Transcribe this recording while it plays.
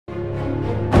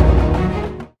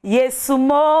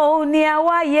Yesumo ni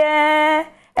awaye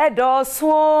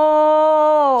edoso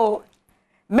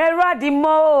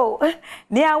Meradimo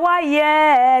ni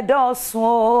awaye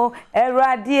edoso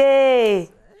eradie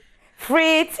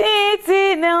Free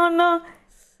titi no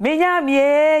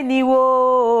minyamie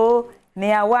niwo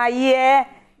ni awaye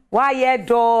waye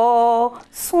doso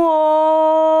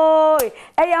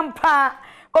eyampa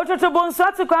Ototobonso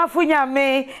atukwa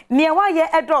afunyame ni awaye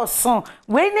edoso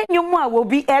we ne nyumu a wo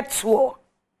bi eto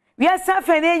we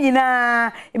asafe ne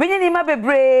nyina ebenye ni ma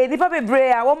bebre nipa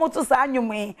bebre a wo moto sa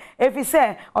anwume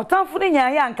efise otamfo ne nya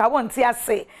ya nka wonte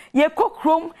ase ye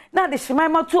kokrom na de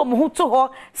hyeman mato omo ho to ho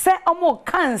se omo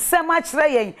kan se ma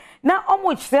kire yen na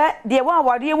omo kire de wa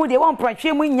aware mu de wa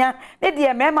mpratwe mu nya ne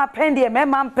de mema pen de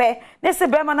mema mpe ne se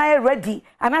bema na ye ready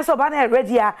ana so ba na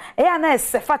ready a e ya na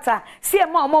esefata se e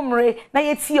ma omo mre na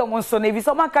ye ti omo nso na bi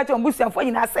so ma ka che omo busuafo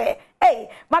nyina se hey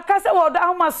makase wo Odo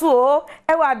Ahomaso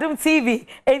e wa Adom TV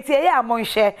enti e ya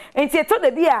monhye enti to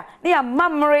de bia na ya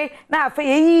mamre na afa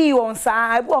ye yi won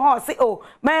sa e bo ho se o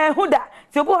ma huda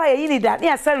ti obo ha ye yi ni da na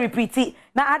ya se repeat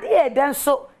na ade e dan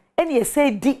so eni e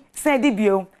se di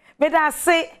bio me da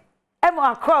se Emo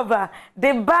Akova,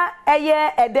 the ba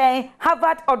eye eden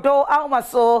Harvard Odo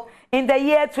Ahomaso in the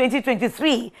year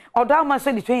 2023. Odo Ahomaso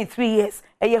in 23 years.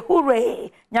 Eye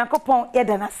hooray! Nyankopon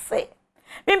yedana se.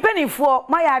 Mimpeni for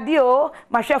my adio,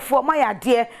 my chef for my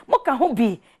idea. Moka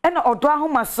hubi and Odo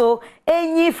Ahomaso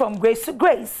enyi from grace to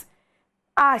grace.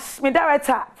 Ash, my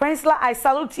director, Friendsla, I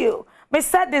salute you.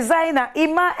 Mr. Designer,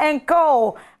 Ima and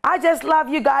Co. I just love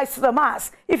you guys to the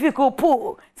mass. If you could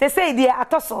pull, say dear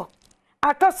atoso.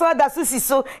 Atoso da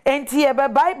susiso enti e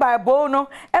bye bono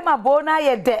e ma bona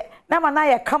ye de na ma na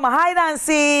ye come hide and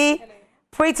see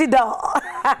pretty doll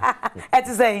et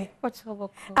say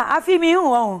afi mi hu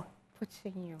won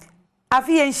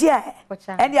afi enhia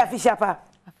and afi shapa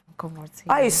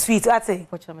ai sweet ate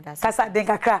kasa den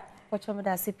kakra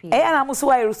e na muso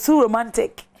wa so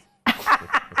romantic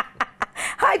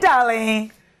hi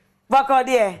darling bako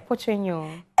dear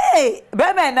hey,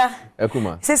 Bemena.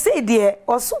 Ekuma. Say dear,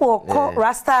 also call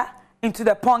Rasta into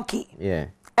the punky. Yeah.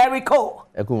 Erico.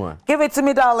 Ekuma. Give it to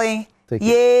me, darling.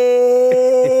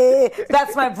 Yeah.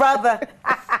 That's my brother.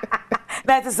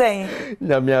 That's the same.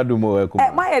 Namia do more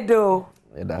Ekuma. My do.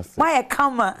 That's my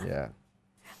kama. Yeah.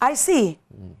 I see.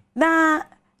 Now,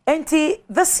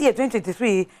 this year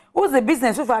 2023, what's the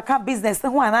business with our business?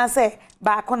 The one I say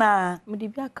back on a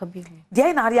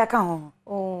Dia na area kan.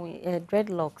 Oh,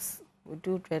 dreadlocks. We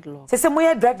do dreadlocks. Say some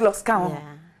more dreadlocks count.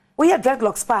 Yeah. We have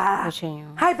dreadlocks pa.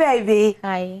 Hi baby.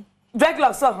 Hi.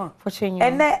 Dreadlocks so.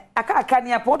 And then aka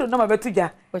ni apodo no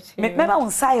mabetuja. Me mema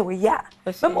unsaye we ya.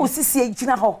 Mema usisi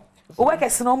agina ho. O work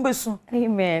ese no mbesu.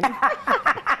 Amen.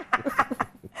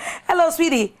 Hello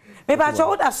sweetie. Me ba cho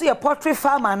would aso your poultry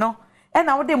farmer no. And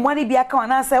now the money be aka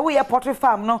na say we your poultry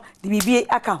farm no. The bibi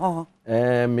aka ho.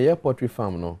 Me your poultry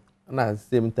farm no. And at the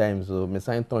same time so me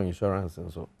sign ton insurance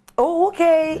and so. Oh,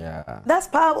 okay. Yeah. That's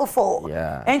powerful.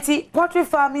 Yeah. And poultry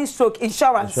farming stroke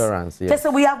insurance. Insurance, yes. Just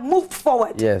so we have moved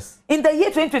forward. Yes. In the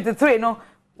year 2023, no.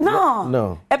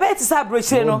 No. I bet it's a bridge,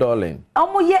 no. Darling.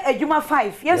 Almost year a Juma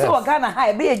 5. Yes, so Ghana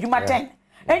high, be a Juma 10.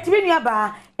 And to be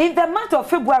nearby, in the month of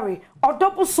February, or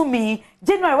double sumi,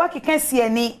 January, what you can see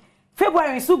any.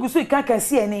 February, so good, so you can't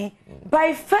see any.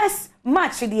 By 1st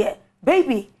March, dear,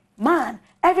 baby, man,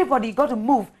 everybody got to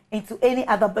move into any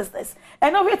other business.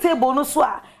 And over table no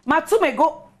swa. Matume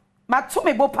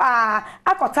go pa.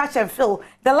 I could touch and feel.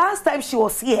 The last time she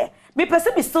was here, me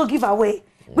person we still give away.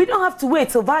 We don't have to wait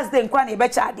till Vaz de Nkwani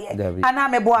becha dear. And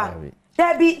I'm a boy.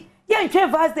 Debbie, yeah,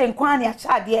 Vaz de Nkwani a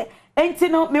chad dear. And you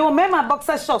know, me will remember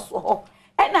boxer shorts for her.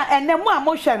 And then more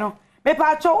emotional. Me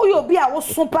pacho you be a was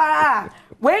super.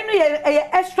 When you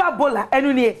extra bowler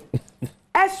and you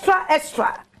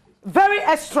extra, very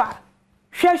extra.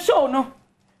 Show no.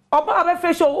 Oba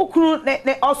abefresho okunu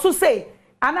ne also say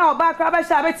and now oba kraba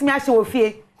sha betimi ahye wo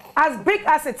fie as big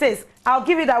as it is I'll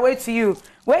give it away to you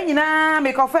when nyina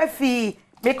make of fi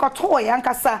make toy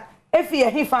ankasa efi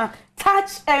ehifa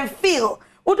touch and feel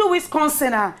Udo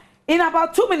Wisconsin in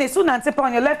about 2 minutes you nante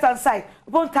on your left hand side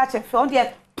won't touch and feel on the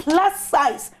plus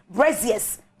size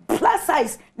braziers plus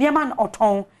size near man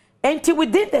oton until we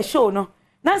did the show no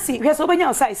Nancy we so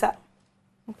benya size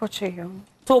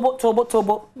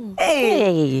Tobo.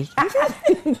 Hey.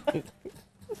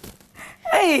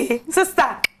 Hey,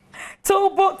 sister.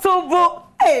 Tobo.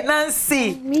 Hey,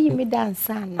 Nancy. Me dance.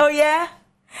 Oh, yeah?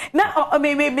 Now,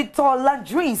 me tall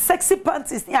laundry, sexy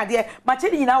panties near there.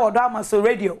 Machine in our drama so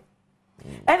radio.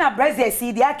 And a brazier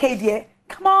see the arcade.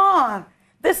 Come on.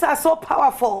 These are so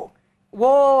powerful.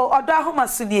 Whoa, Odo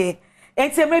Ahomaso.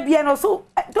 And say maybe and also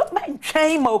don't mind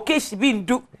train my occasion being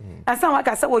do. And some like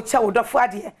I said, we check with the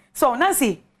father. So,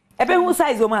 Nancy, who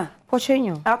size, Oma?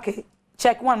 Pochenyo. Okay,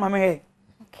 check one, Mamma.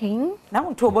 Okay.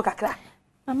 Now, to a book a crack.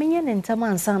 I mean, you're in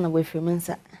Taman son away from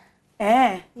Mensa.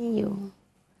 You.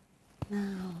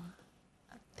 Now,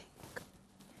 I think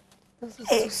this is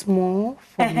too small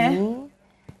for me.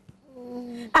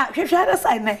 If you had a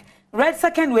sign, red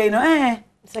second way, no,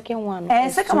 Second one.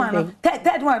 Second one,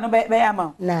 third one, no,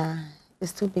 by Nah,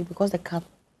 it's too big because the cup.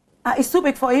 It's too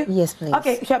big for you? Yes, please.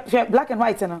 Okay, black and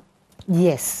white, you know?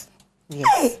 Yes. Yes.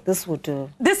 Hey. This will do.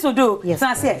 This will do. Yes.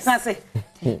 Snazzy.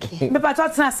 Thank you. Me pato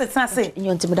snazzy. You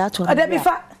want to me that one? There be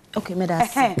fat. Okay, me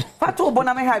that. Fatu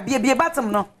bona me ha be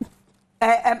bottom no.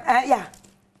 Yeah.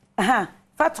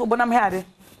 Fatu bona me ha.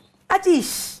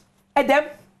 Adish. Edem.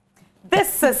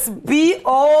 This is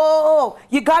B.O.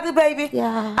 You got it, baby?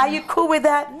 Yeah. Are you cool with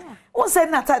that? Yeah. What's that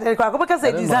not that because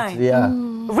they design? Yeah.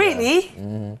 Really?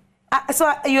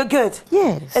 So you're good?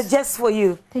 Yes. It's just for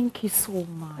you. Thank you so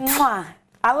much. Mwah.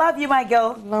 I love you, my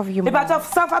girl. Love you, But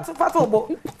Fatu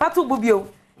Bubio.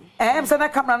 I'm saying I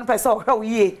come around and say, oh,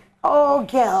 yeah. Oh,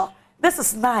 girl. This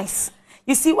is nice.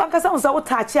 You see, one person was so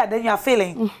touchy, and then you're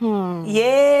feeling.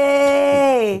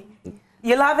 Yay.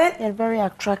 You love it? They're very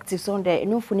attractive. So there,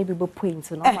 no funny people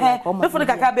points. No funny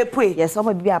kaka be. Yes,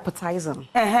 some be appetizing.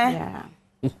 Yeah.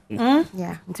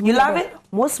 Yeah. You love it?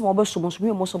 Most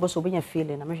me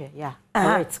feeling. I'm sure. Yeah.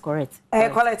 Correct.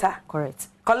 Correct.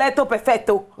 Coletto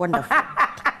perfetto. Wonderful.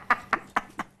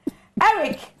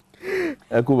 Eric.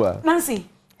 Akuba. Nancy.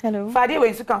 Hello. Fadi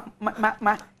when you come.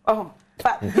 Oh.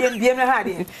 Bien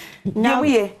hadi. Now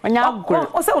we.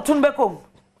 Oh, say otun be kom.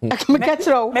 Me catch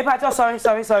you. Me pato sorry.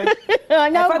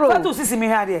 Now go. Fatu sisi me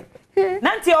hadi.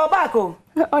 Nanti o back o.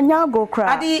 Now go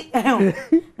cry. Adi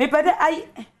me pede ai.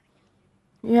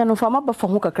 Yeah, no fama ba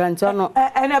for kakra nti no.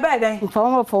 Na be den.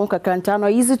 Fama ba for kakra nti no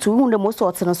easy to who the most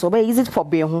sort no so be easy for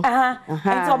be ho.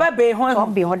 Nti oba be ho. So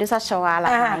be ho this a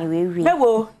shawala we. Me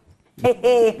wo.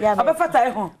 Oba fata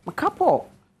e ho. Couple.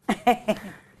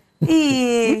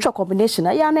 Mutual combination.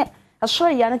 Yeah, ne. I saw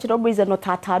you na chido boys no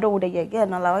tata do the again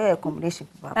na la combination.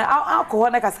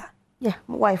 Alcohol na kasa. Yeah,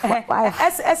 my wife.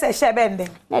 S share bending.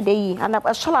 Na dey and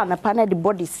I saw na pa na the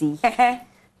body see.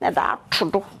 Na da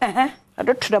todo. I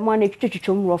don't try money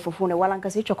to rough for phone while I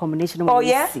a combination. Oh,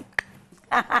 yeah.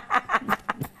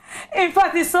 In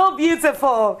fact, it's so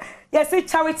beautiful. Yes,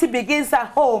 charity begins at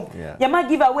home. You might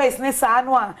give away this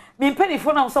annual. Me penny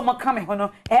phone on someone coming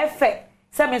on effect.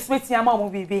 Some Smith Yama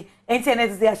baby. Internet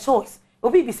is their choice.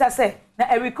 Obi say na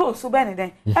Eric so benny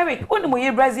then. Eric, when do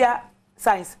you Brazil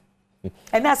science?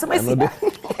 And that's amazing.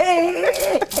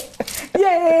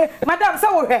 Yeah, Madam,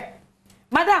 so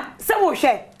Madam, so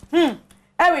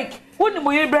Eric, when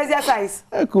do you Brazil size?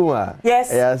 Kuma.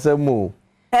 Yes. Yeah, some more.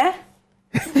 When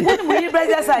do you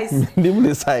Brazil size?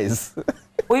 Dimly size.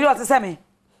 We do to say me.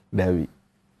 David.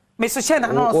 Mr. Chen,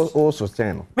 also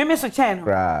channel. Me, Mr. Chen.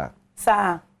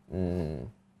 Sir.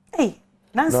 Hey,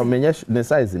 Nancy. No, me the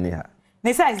size in here.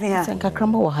 The size in here. Senka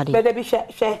kramba wa hadi. But there be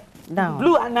share. Down.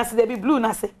 Blue and Nancy, there be blue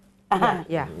Nancy.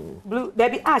 Yeah. Blue, there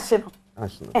be ash.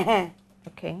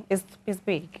 Okay, it's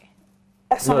big.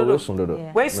 No,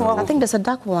 where's small? I think there's a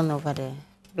dark one over there.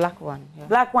 Black one. Yeah.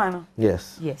 Black one.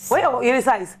 Yes. Where your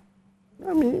size?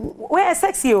 I mean, where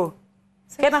sexy oh?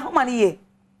 Can I how many?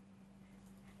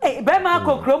 Hey, Bema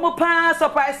ko chromo pa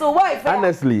surprise so wife.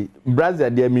 Honestly, Brazil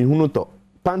there me who no to.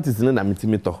 Panties na me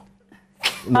to.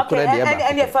 Okay,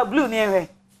 and if for blue near her.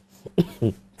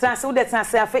 Transo that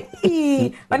transo afa.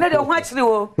 Ana de ho achiri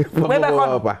wo. We be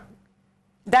kono.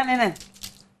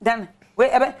 Dan. We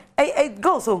e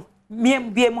go so.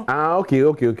 Biemu. Okay.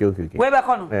 We be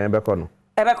kono. Ebe kono.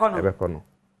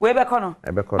 We be kono.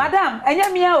 Madam,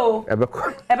 enya mia o. Ebe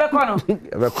kono.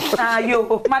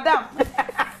 Yo, madam.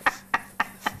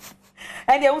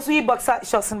 And you also eat boxer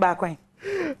shorts in back when.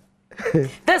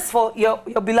 This for your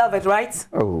beloved, right?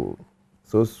 Oh,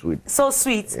 so sweet. So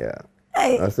sweet. Yeah.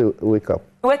 Hey. I say wake up.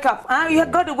 Wake up. You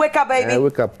have got to wake up, baby.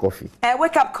 Wake up coffee.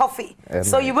 Wake up coffee.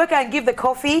 So you wake up and give the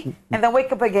coffee and then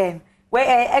wake up again.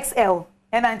 Where XL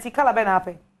and anti-color ben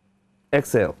happy.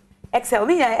 XL. XL.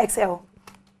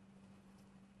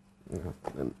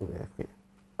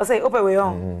 I'll say open way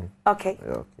on. Okay.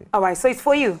 All right. So it's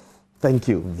for you. Thank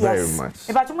you very much.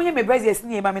 If I told you my Brazil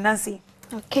near Nancy.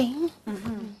 Okay.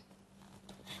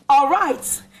 All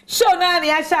right. Show Nani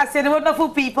Asha said wonderful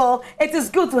people. It is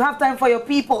good to have time for your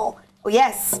people. Oh,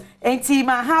 yes. And team,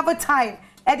 I have a time.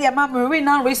 Eddie, I'm a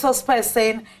marine resource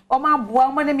person.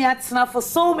 For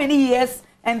so many years,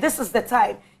 and this is the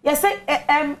time. Yes,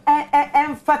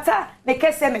 fata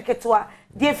nekese neketwa.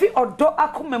 Defi odo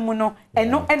akumemuno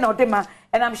eno enodema.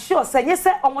 And I'm sure say yes,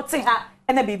 omote ha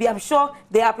and a baby. I'm sure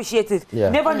they appreciate it. Yeah.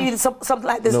 Never knew something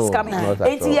like this is coming.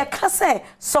 And you can say,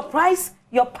 surprise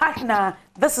your partner.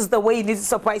 This is the way you need to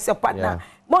surprise your partner.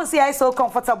 Once I so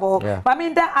comfortable. But I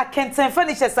mean that I can't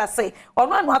finish as I say. Or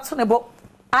not to know.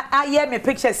 I hear me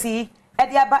picture see.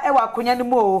 At the aba ewa kunyani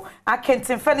mo. I can't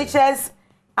furnitures.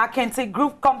 I can't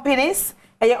group companies.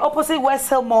 And your opposite West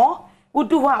Hill Mall. We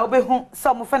do what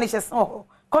some furnitures. Oh,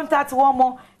 contact one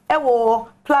more. Ewo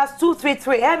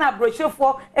 +233 and a brochure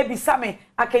for ebisame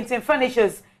akentin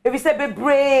furnitures. If you say be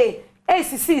brave,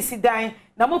 ACC dine,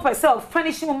 na mo person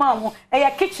furnishing mama e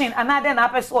kitchen another na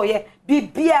person ye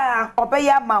bibia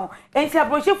obeya ma. Enti a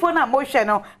brochure for na mo hwe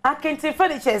no akentin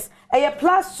furnitures e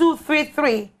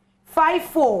 +233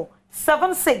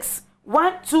 5476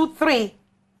 123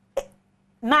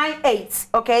 98.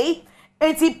 Okay,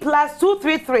 enti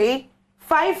 +233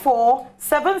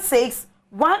 5476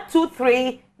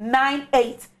 123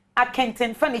 98 at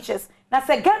Kenton Furnitures. Now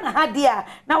say Ghana Hadia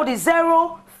now the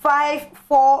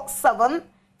 0547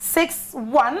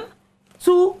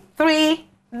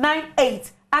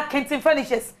 612398 at Kenton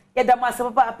Furnitures. Yeah, the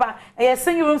master papa a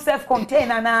single room self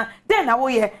container na then I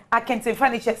will at Kenton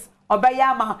Furnitures or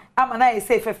Bayama Amana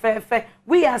say fe.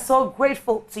 We are so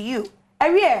grateful to you.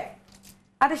 Awie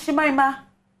Adeshimaima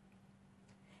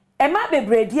Emma be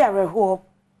bredi areho.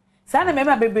 Sana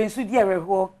mema be bensu di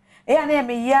areho. Yeah, name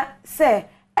me ya say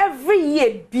every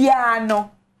year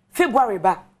biano February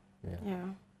ba.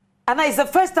 Yeah. And it's the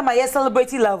first time I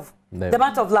celebrate love. Never. The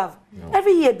month of love. No.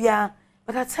 Every year bia.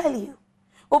 But I tell you,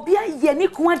 obia ye ni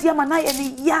kuanti amana ye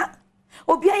ni ya.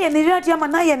 Obia ye ni radi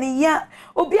amana ye ni ya.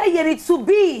 Obia ye need to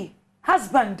be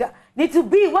husband, need to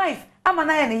be wife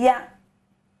amana ye ni ya.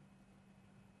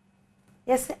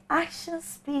 Yes, action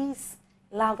speaks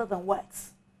louder than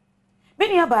words.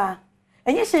 Many aba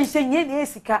and yes, and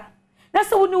yesika. That's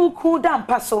the one who cool down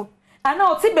paso. And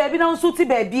now, baby, now suti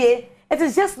baby. It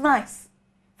is just nice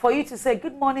for you to say,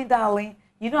 good morning, darling.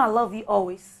 You know I love you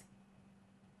always.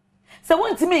 So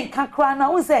when to me, can't cry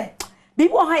now, say,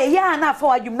 people hire ya na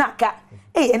for you naka.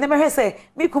 Hey, and never say,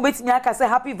 me commit me aka say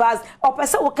happy birthday, or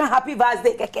person who can happy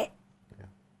birthday keke.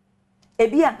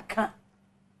 Ebi anka.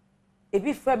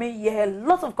 Ebi for me, yeah,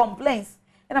 lots of complaints.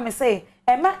 And I may say,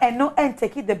 Emma and no and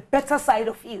take it the better side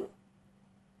of you.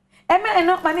 Emma and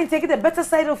not money take it the better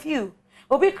side of you.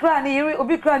 Obi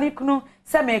krani kunu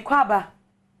se me kwaba.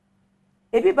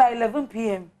 Ebi by 11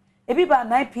 p.m. Ebi by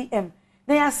 9 p.m.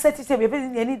 Na ya set it be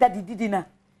any daddy didina.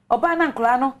 Oba na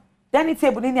nkla no, dining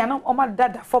table ni na o ma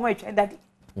dada for my daddy.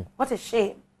 What a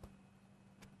shame.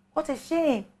 What a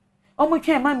shame. Omo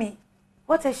twen mami.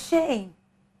 What a shame.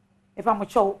 If I'm a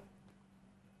chow.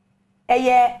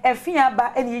 Eye efia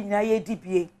ba eni nyina ye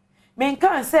dibie. Me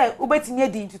nkan say ubetimi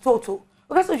edi into total.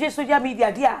 Because of social media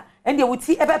dia and they would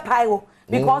see ever pile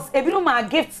because if you my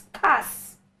gift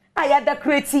cars I had the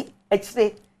creative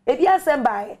actually if you send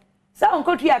by so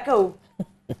uncle Triaka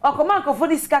or command for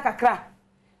this kakra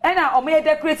and I made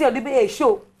the creative of the bay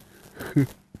show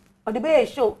or the bay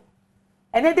show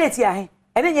and then date here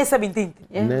and then you're 17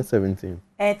 yeah 17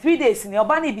 and 3 days in your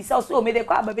bunny be also made a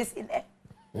car baby in there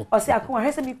or say I come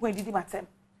and me point did my time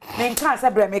then can't say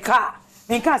breme car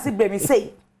then can't see breme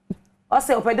say or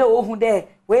say opede ohun there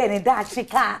where any that she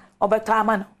can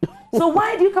obetamano. So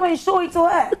why do you come and show it to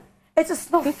her? It is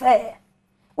not fair.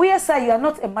 We say you are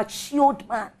not a matured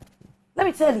man. Let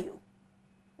me tell you.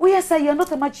 We say you are not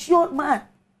a matured man.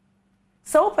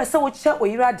 So person will check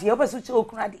where you are dear, person will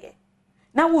check dear.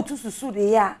 Now we to susu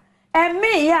de ya. And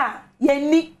me ya ye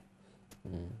ni.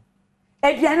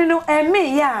 Ediano and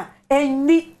me ya and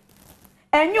ni.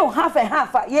 And you half and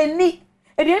half ye ni.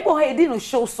 And you go ahead no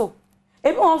show so.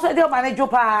 If you also do manage your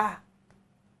pa,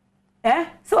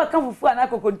 so I come for an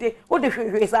aconte, what the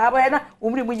face I wear,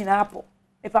 only winning apple,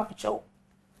 if I'm show.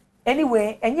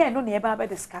 Anyway, and yet no nearby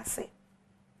discuss it.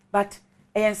 But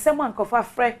and someone could have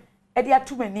friend, Eddie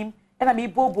too many, and I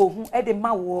mean Bobo who Eddie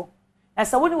Mawo. And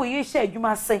so when you share, you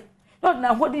must say, not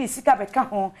now what did you seek up a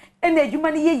come and then you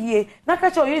money ye, not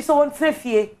catch you so on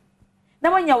fear.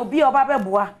 Now when you'll be a baba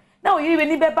boy, now you even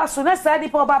need a basso, not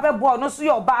side for baba boy, no see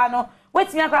your barno.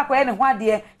 Wait me akwa and one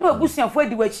dear, no busian for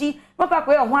the wachi, no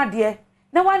akwa and one dear.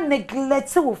 No one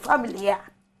neglects our family.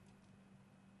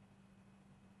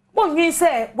 One you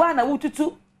say, one a wood to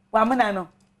two, one manano.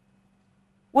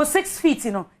 Was 6 feet,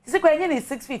 you know. It's a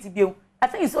 6 feet view. I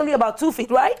think it's only about 2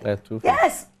 feet, right? 2 feet.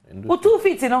 Yes. Well, 2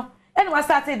 feet, you know. And I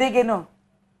started digging, no.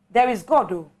 There is God,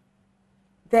 though.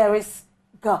 There is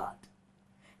God.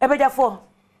 Ebe therefore,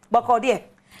 but dear,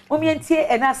 when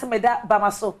and ask me that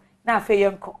Bamaso, now for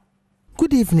your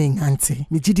Good evening, auntie.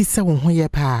 Me jidi se wo ho ye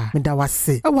pa. Me da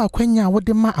wase. Ewa kwanya wo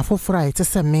de ma afofora ete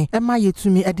se me. E ma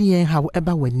yetumi ede yen ha wo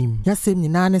eba wanim. Yasem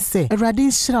nyina ne se. Awurade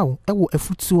nhiraw ewo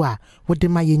afutu a wo de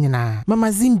ma ye nyina.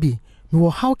 Mama Zimbi, me wo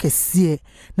haw kese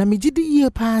na me jidi ye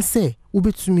pa se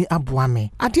ubetumi aboa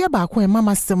me. Ade ba ko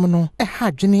mama sem no ha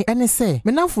adwene ene se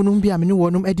me namfonum bia me ne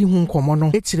wonum adi hu nkomo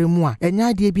no ekire mu a enya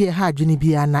ade bia ha adwene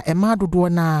bia na ema dodo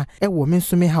na ewo me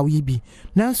nso me haw yi bi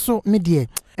nanso me de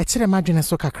ekire madwene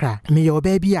so kakra me ye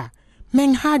oba bia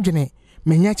men ha adwene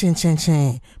me nya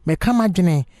chenchenchen me kama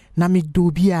adwene na me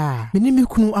do bia me ni me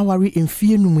kunu aware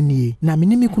emfie num nie na me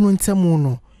ni me kunu ntamu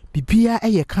no bibia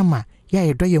eye kama ya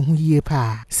ye do ye hu yie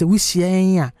pa se wuhia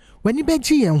en a wani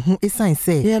beji yen hu esan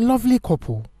se ye lovely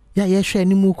couple ya ye hwe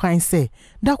ni mu kwan se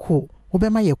dako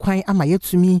obema ye kwan ama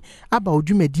yetumi aba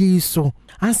odwumadi yi so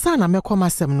ansa na mekoma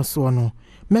sem no so no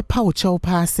mepa wo chew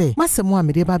pa se masem a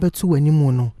mede ba betu wani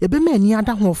mu no ebema ani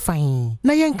ada ho fan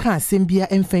na yen ka asem bia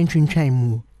emfa ntwintwan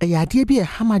mu eyade bi e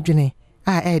hamadwene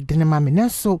a edene ma me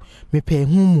nanso mepa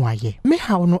hu mu aye me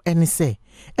hawo no ene se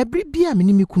ebri bia me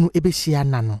ni mekunu ebehia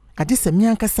na no ade se me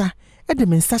ankasa ede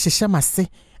me nsa hyehye mase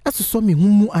asoso me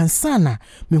humu ansana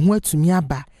me hu atumi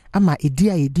aba ama edi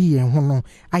a edi yen ho no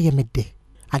aye me de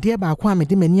ade ba akwa me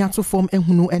de mani ato form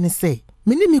ehunu ene se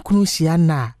me ni mekunu hia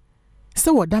na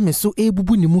se woda me so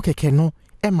ebubu ni mu keke no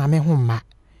ma me ho ma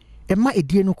ma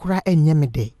edie no kura enye me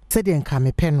de se de nka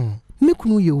me pe no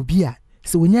mekunu ye obi a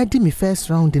se wonya di me first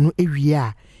round no ewie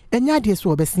a enya de so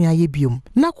obesia ye biom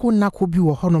nako bi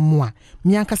wo hono mu a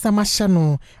me ankasa ma hye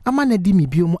no ama na di me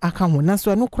biom aka ho na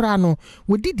so no kura no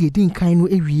wodi di nkan no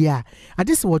ewie a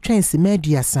ade se wo twen se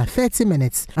mediasa 30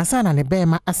 minutes asa na ne be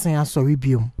ma asan asori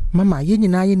biom mama ye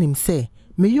nyina ye nim se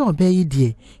me ye obayi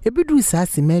die ebidu sa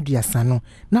se mediasa no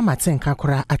na matenka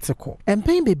kura ateko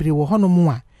empen bebre wo hono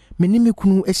mu a me ni me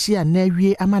kunu ehia na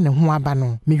awie ama ne ho aba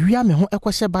no me wia me ho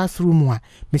ekwohye bathroom a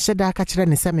me hyeda aka kire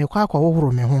ne se me kwa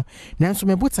akwohoro me ho nanso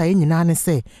me bota ye nyina ne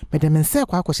se me de me nse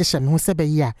kwa akwohye me ho se be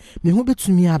yi a me ho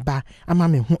betumi aba ama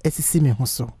me ho esisi me ho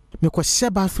so me kwohye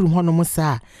bathroom hono mu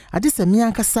sa ade se me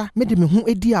ankasa me de me ho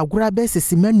edi agora be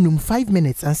sesi manum 5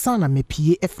 minutes ansa na me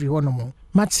pie efri hono mu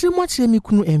machire mi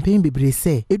kunu empen bebre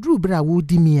se eduru bra wo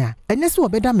di mi a enye se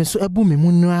obeda me so abu me mu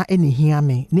no a ene hia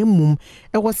me ne mmum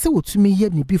e wo se wotumi ye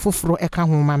ni bi foforo eka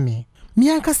ho ma me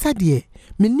ankasa de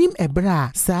menim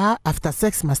ebra sa after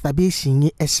sex masturbation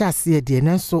ye ehya se de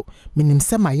nanso menim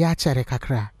se ma ya chere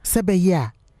kakra se be ye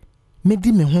a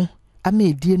medi me ho ama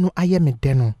edie no aye me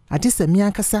de no ade se me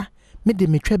ankasa me de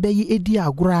metwa bayi edi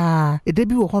agora ede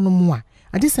bi wo hono mu a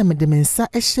ade se me de mensa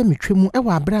ehye metwemu e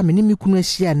wa abra me ne me kunu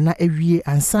ahia na awie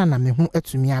ansa na me ho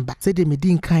atumi aba se de me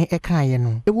di nkan ekaye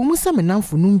no ewo mu se me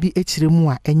namfonum bi ekire mu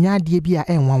a enya ade bi a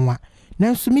enwanwa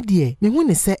nanso me de me hu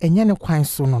ne se enya ne kwan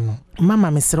so no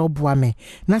mama me sere oboa me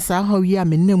na sa hawi a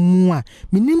me namu a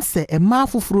menim se ema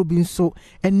afoforo bi nso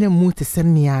enamu te se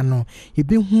mea no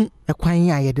ebe hu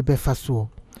ekwan a ye de befa so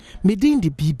me din di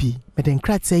bibi me den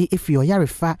kratai efi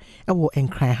oyarefa ewo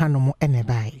enkran hanom ene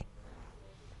bai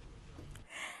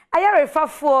Ayarefa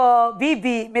for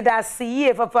bibi me da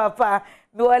see papa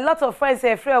me a lot of friends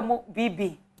say free mu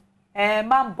bibi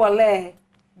mam bole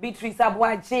Beatrice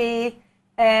Abwaje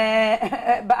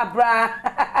Barbara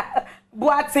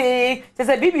Boate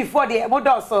say bibi for the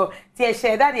model so tie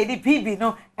share that the bibi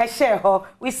no e share ho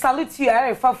we salute you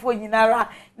Ayarefa for nyinara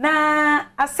na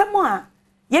asemo a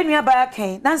ye nua ba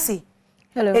kan Nancy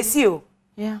hello esi o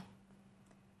yeah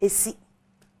esi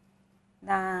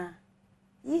na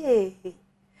yeah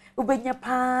ubenya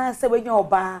pa se wenya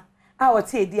oba a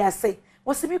wote edi ase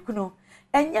wo se mekuno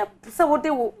enya se wo de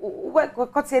wo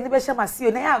kote ni be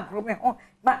hyamasio na ya agro me ho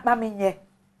ma menye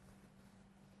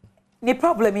ni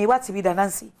problem yi what be the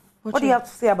Nancy what do you have to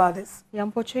say about this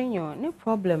Yampochenyo ni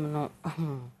problem no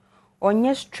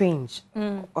onye strange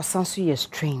osanso ye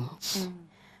strange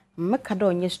meka da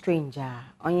onye strange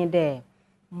onye de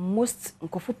most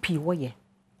nkofo pi wo ye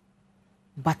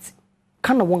but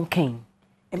kana won ken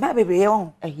e ma bebe ye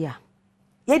won yeah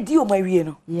ye di o ma wie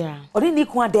no yeah ori ni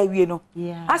ku ada wie no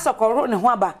yeah asokoro ne ho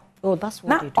aba oh that's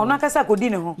what they do na ona kasa ko di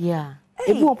ne ho yeah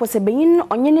ebu on pose beyin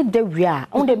onye ne da wie a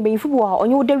on de beyin fu bo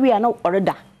onye wo da wie na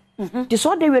oreda the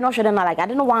so da wie no hwede na like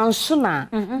ade no wan so na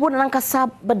wo na kasa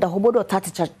beda hobodo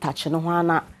touch no ho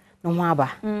ana no ho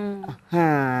aba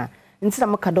nti na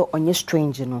maka do onye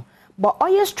strange no but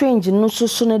onye strange no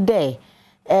so ne dey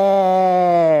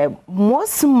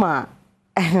mosma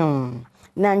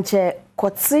nanche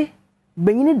kotse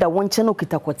benyini da wonche no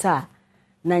kitakota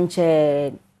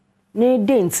nanche ne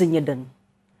de ntinye den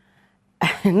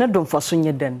ne don faso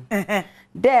nye den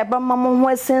de ba mamo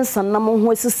ho sensan na mo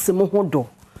ho sisi mo ho do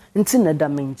nti na da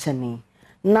menche ni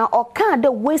na oka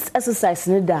da waist exercise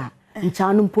ne da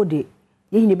nchanu mpode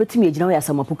ye ne betimi agina wo ya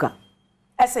samapuka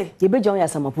ese ye bejon ya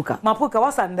samapuka mapuka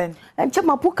what's and then enche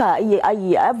mapuka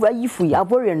ayi fu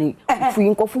abore ni fu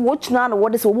nkofo wo tuna na wo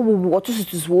de se wo bubu wo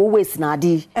tusutusu wo wesi na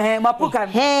ade mapuka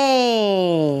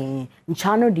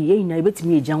nchanu de ye na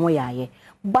betimi agina wo ya ye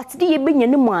but de ye benya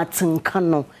ne mu atenka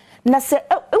no na se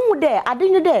enwu de ade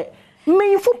ne de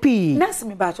menfo pi nasi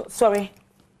me bacho sorry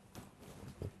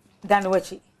dan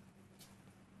wachi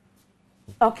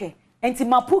okay enti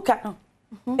mapuka no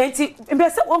enti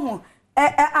mbese wo hu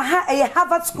aha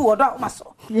Harvard school Odo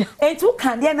Ahomaso enti wo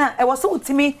kan de na wo so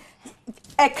utimi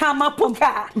ka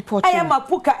mapuka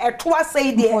mapuka to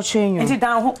asai de enti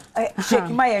dan ho shake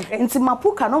my enti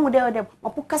mapuka no de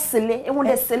mapuka sele e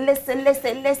de sele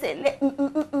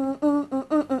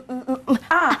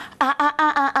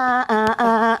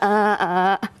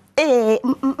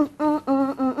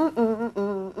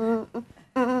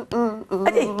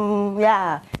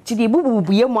yeah chidi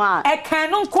bubu ye mo a e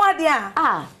kan no nko ade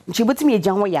a nchi betimi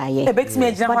agyan ho yaye e betimi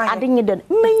agyan ho but adenye de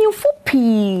menyifo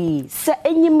pi se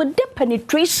enyim de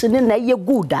penetration na ye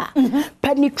good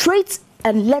penetrate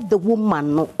and let the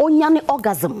woman know onyane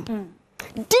orgasm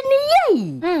dini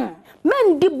ye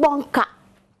men di bonka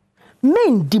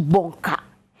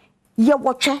ye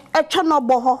woche etwa no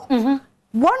bo ho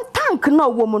one tank na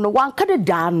woman no wan ka de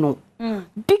da no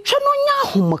di twa no nya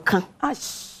ahomaka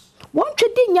one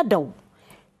twedi nya daw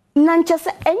na nche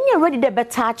se enye ready de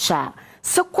betacha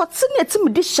se kwotse na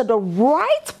etim di the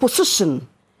right position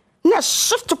na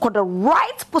shift to the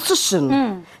right position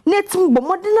na etim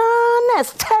bomodina na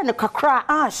stand kakra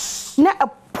na a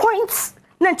point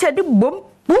na nche di bom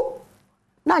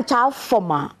na nche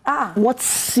afoma what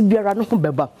sibiara no ho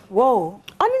beba wow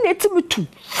ani na etim tu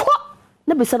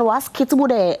na be se no askete bo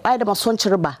de aida maso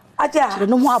nchereba aja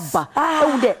no ho aba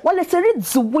ewu de wale se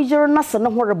ridzu wuyere na se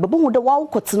no ho reba bo hu de wa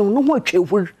wokote no ho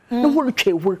atwehur no ho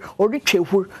twehur ori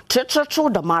twehur tretre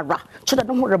da mara chede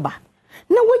no ho reba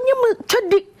na wonyim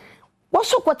twedi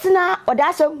waso kote na ode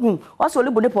ase waso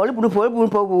olibu ne po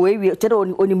we chede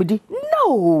onimidi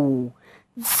no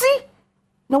see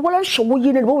na wala hwo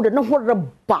yine bo de no ho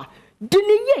reba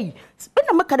dini ye be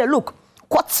na maka de look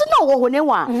kote na wo ho ne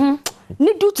wa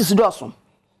ni duties do so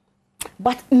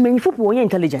but many people were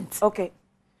intelligent. Okay.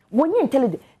 When you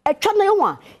intelligent, a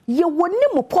channel you won't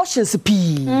name portions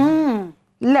P.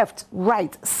 Left,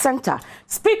 right, center.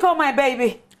 Speak on my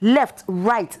baby. Left,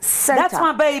 right, center. That's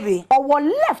my baby. Or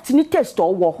one left in the test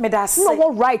or walk. No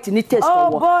one right in the test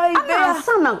or walk. Oh boy,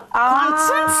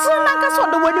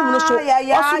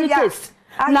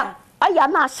 now, I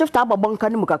na shift aba bonka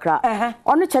ni mukakra.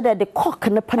 Oni chede the cock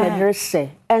na panadere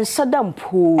se and sadam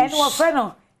push. And what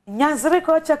friend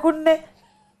nyanzriko chakunne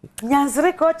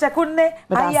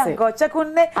ayango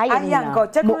chakunne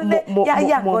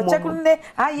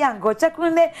ayango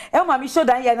chakunne e ma mi show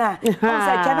dan ya na o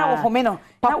sa chana wo home no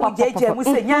na wo jeje mu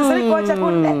se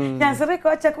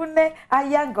nyanzriko chakunne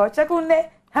ayango chakunne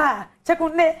ha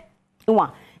chakunne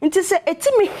wa nti se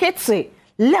etimi hit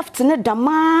left ne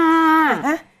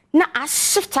dama na a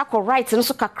shift ako right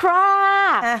nso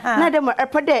kakra na dem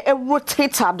epede e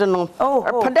rotate ade no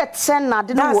epede 10 na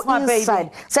ade no inside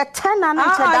se 10 na na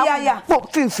che da bo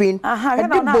finfin e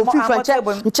di bo finfin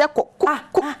che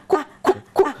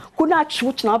ko na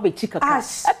chuch na be tikaka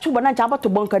etu bo na ncha abato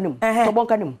bonka nim to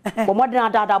bonka nim bo modena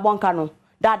dada bonka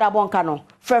no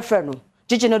frefre no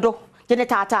jiji ne do jene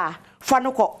tata fa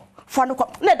no ko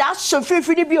na da so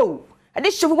finfin bi o e di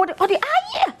so what the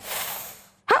aye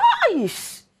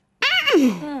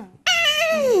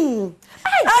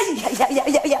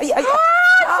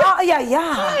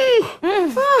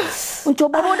Until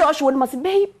Bobo Osh would must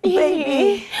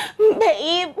baby.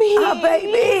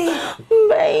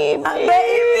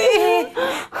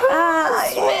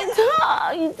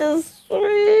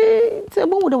 Sweet.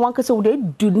 The one case of they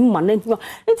do man.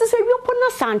 It's a say you put no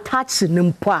sun touch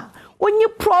in when you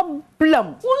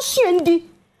problem.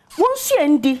 Once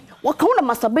what kind of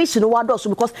masturbation or also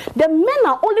because the men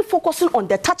are only focusing on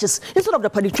the touches instead of the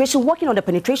penetration, working on the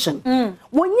penetration.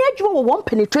 When you do one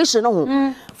penetration,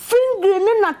 finger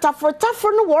na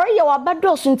taffer no worry your bad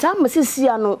dose in time, Mrs.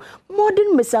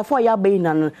 Modern Miss Afoya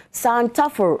Bain Santa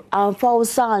for and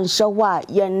Fausa and Shawa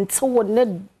yen to ne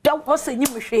doubt was a new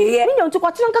machine. You know to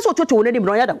Cotinanka to let him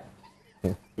royal.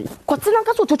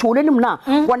 Cotinanka to let him now.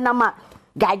 One number.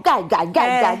 Guy,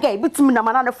 but me na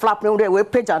manana flap no we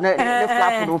page on the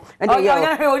flap no and they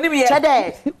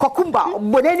chede kokumba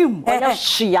bonenim onya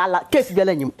hwiala case de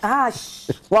lanim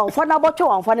wa fa na bocho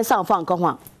wa fa ne san fa nka ho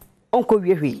a onko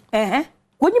wie hwi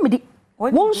wonyi medi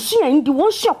won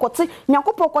hia kote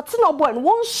nyankopɔ kote na obo en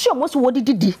won hia mo so wodi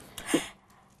didi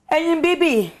enyin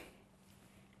bibi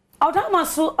Odo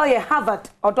Ahomaso or Harvard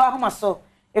Odo Ahomaso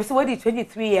if so wait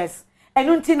 23 years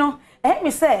enunti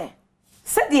me say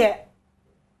dear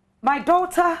my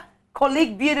daughter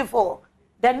colleague beautiful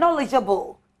the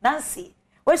knowledgeable Nancy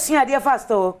what's your idea fast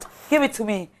give it to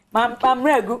me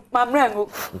mamrengu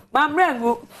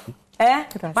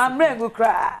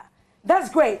cry that's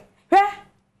great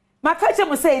my culture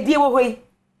must say dear way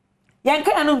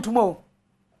yanka anuntumo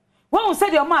one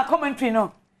said your ma commentary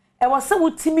no e was so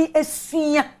timi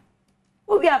esua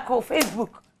we are call Facebook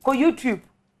call YouTube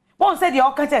one said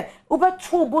your culture ube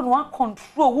trouble no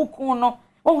control wuku no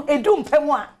one edum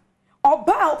pemu a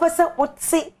oba opese what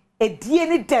say e die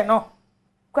ni de no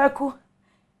kwaku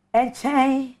and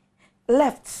chain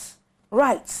left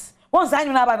right one say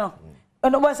you na ba no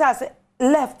no one say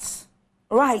left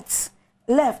right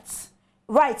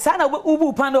sana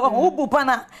ubu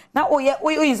pana na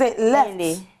oye say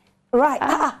left right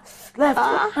left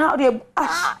how do you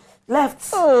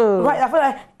left right I feel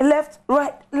like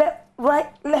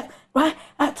left right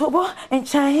atobo and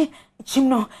chain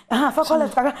chimno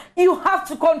you have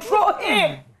to control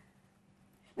him.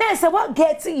 That's about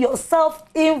getting yourself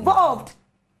involved.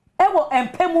 Ewo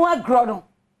empemu agro no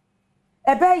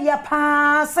ebe ya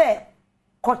pa se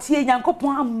kotie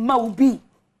nyankopon amma obi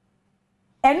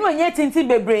enu enye tinti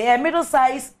bebre middle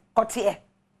size kotie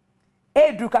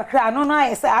edu kakra no na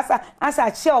ese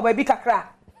asa che oba bi kakra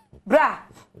bra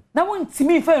na won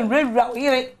timi fa nrewura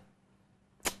oyire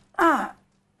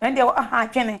ende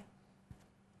twene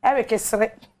Eric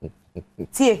sere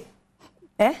tie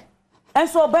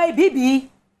enso oba bibi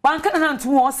banka na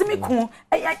ntu o se meku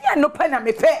ya no pa na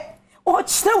mepe o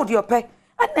chire wo de ope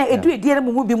ana edu edie na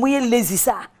mu bi mu ye lazy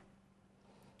sa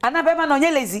ana be ma no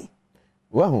nye lazy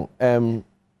wahu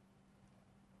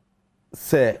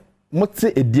se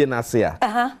mote edie na se a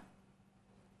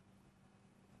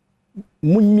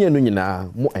munye no nyina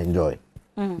mo enjoy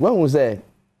wahu se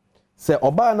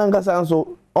oba na ngasa nso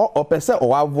o pese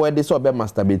o avoid so be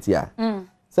masturbate a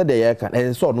se de ye kan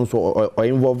enso no so o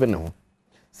involve ne ho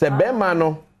se be ma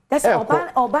no that's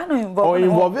oba no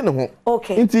involve ne ho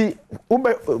okay nti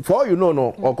for you know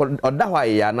no oda ho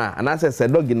ya na ana se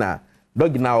doggy na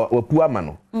wapu ama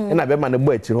no na be ma ne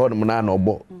bo akiri ho no na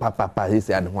obo papa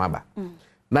hisi ade ho aba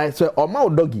na se o ma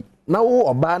doggy na wo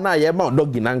oba na ye ma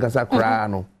doggy na nkasa kra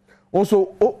no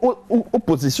also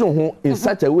opposition ho in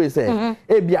such a way say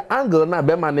ebia angle na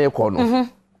be ma na ekọ no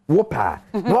wo pa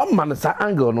no man sa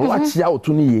angle no achia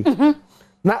otu ni ye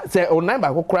na se o nan ba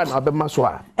kokora na be ma so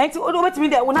a enti o do betimi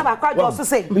de wo na ba kwa jo so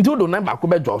se nti o do nan ba ko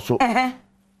be jo so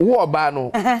wo oba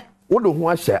no wo do ho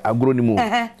ahye agro ni mu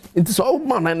nti so o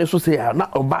ma nan so se ya na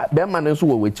oba be ma nan so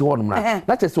wo wechi ho no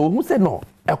na che se o hu se no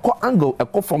ekọ angle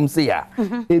ekọ from se ya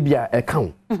ebia e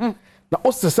kan na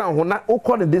o sesan ho na o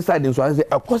call the side nso say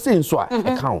ekọ se nso a e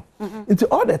kan nti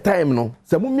all the time no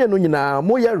se mo mie no nyina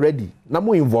mo ye ready na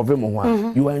mo involve mo ho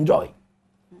a you enjoy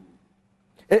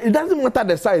it doesn't matter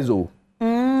the size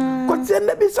because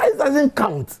the size doesn't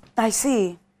count. I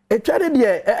see. E twere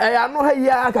de I no ha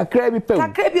ya kakra bi pe.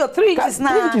 Kakra bi o 3 inches na.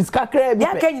 3 inches kakra bi.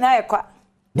 Ya ka nyina ye kwa.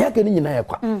 Ya ka nyina ye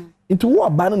kwa. Into wo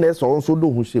ba no na so do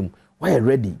hu shem. Why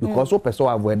ready because o person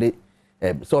avoid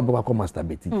so be kwa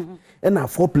masturbate. E na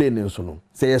foreplay ne so no.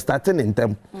 Say starting in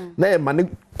time. Na e ma ne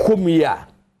kom ya.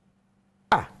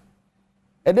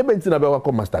 E de benti na be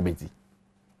kwa masturbate.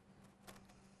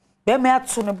 Be me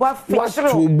atu ne bo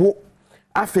afetire. What bo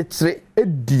afetire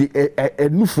edi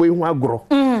enufo ehu agro.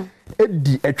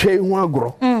 Edi etwe ehu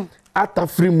agro.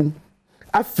 Atafrimu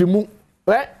afimu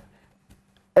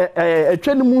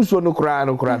etwe ne mu so no kra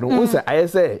no wo se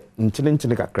ayese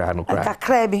nchine kakra no kra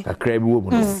kakra bi wo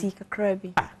mu no si kakra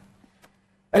bi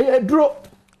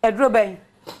edro ben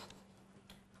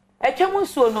etwe mu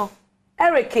so no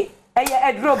Eric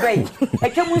edro ben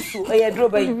etwe mu so edro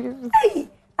ben ai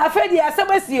afedi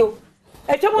asemasi o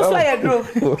etwe mu so edro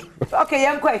okay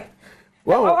yankwai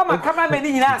wa ma cameraman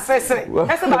ni nyina asesere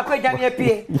ese ba kwa jani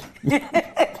apie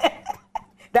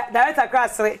director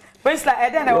crossre Prince la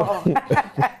eden e wo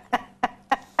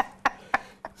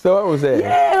so what was it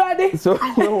ready so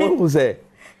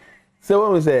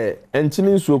what was it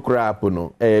enchini nsuo kra apo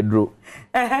no edro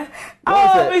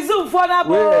we zoom for na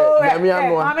bo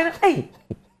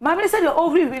mami said you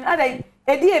over win adai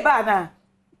edi e ba na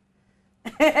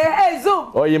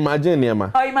zoom oh imagine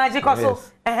yema oh imagine koso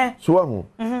so wo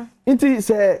nti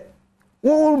say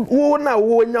wo na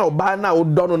wo nya oba na wo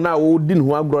do no na wo di ne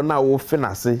ho agro na wo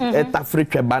finase eta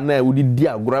fretwe ba na wo di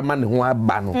agro ma ne ho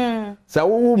aba no say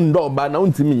wo ndo oba na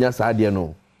untimi nya saade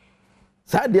no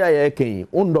saade aye ken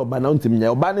wo ndo oba na untimi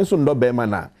nya oba ne so ndo be ma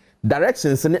na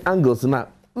directions ne angles na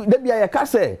da bia ye ka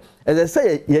say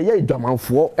say ye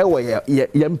dwamanfo e wo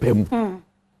ye mpam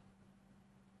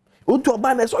Otu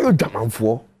oba na so yo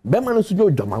dwamanfo. Be ma no so yo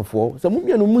dwamanfo. Se mu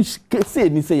mienu mu say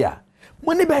ni say ya.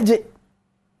 Mo ni beje.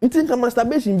 Nti nka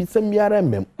masturbation bi sem biara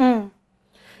emem.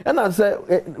 And I say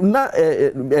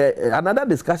another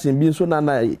discussion being so na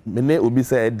me obi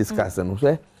say discussion so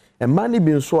e man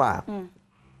bi so a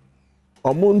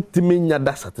omo ntimi nya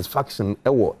that satisfaction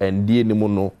ewo endie ni mu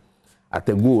no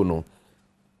atego no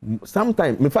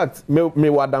sometimes in fact me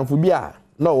wadanfo bi a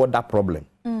no what that problem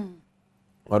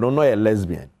I don't know a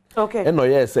lesbian okay and no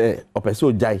yes opese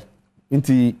ojai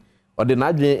nti ode na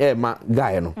adwen ma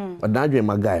guy no ode na adwen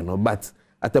ma guy no but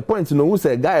at a point no who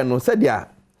say guy no said ya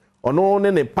ono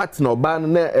ne partner ba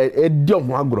na ediom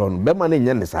ho agro no be ma na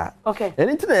nya ne sa okay and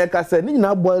nti na ye ka say ni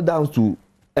na boil down to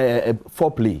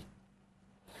foreplay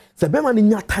se be ma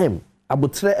nya time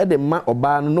abotre e de ma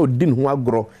oba no odi ho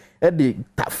agro e de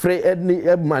tafre e ni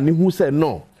e ma ni hu say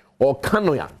no o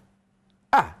kano ya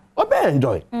obe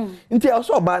enjoy nti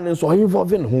also oba ne so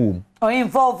involving home or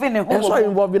involving home so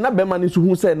involving na be ma ni so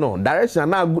hu say no direction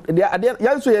na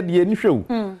ya so ye de ni hwew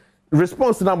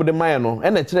response na the man no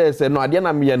and chere say no ade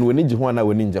na me ya no woni gi ho na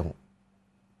woni nje ho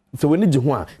so woni gi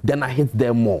ho then I hit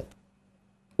them more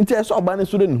nti eso oba ne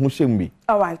so de ho shem bi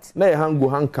all right na ye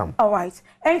hang come all right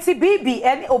enti bibi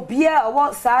any obia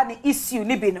o sa ni issue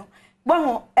ni bi no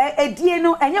bo edie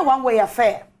no enye one way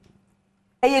affair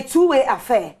eye two way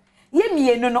affair ye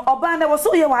mienu no oba na wo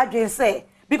so ye wa adwen say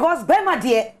because bema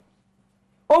de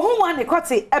ohun one ne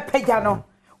kote epagya no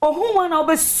ohun one na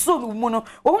obesolu mu no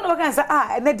ohun na kan say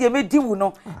ene de me di wu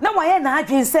no na wa ye na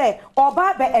adwen say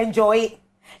oba be enjoy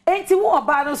enti wo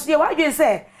oba no so ye wa adwen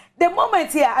say the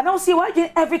moment here I don't see wa adwen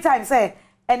every time say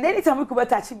and anytime we could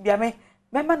touch bia me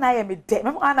remember na ye me de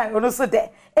remember na you so de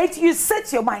it you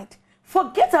set your mind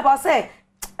forget about say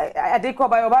I dey call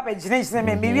by oba be gine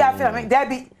me we after me there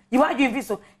be you want you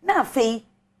so na fei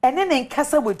ene ne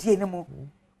nkasa wodie ne mu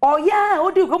oh yeah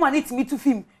odi go man it me to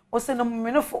film o se no me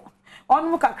no fo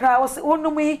onu kakra o se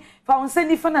onu mi fa on se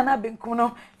ni fa na benkum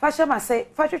no fa hye ma se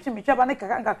fa hwetwe me twaba ne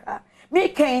kakra me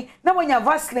ken na wonya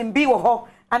vaseline bi wo ho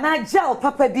ana gel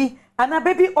papa bi ana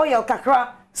baby oil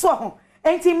kakra so ho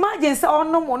enti imagine se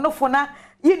onu mo no fo na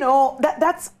you know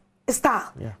that's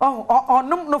star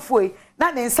onum no foi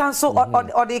na ne nsanso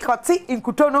or the koti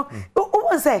inkuto no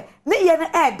won say ne ye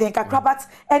na eden kakra but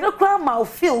e no kra ma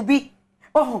feel bi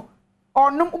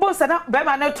onum won say na be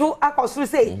ma na to akosu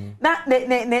say na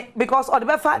ne because or the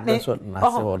be fa ne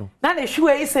na ne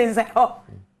hwe is say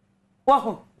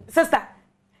sister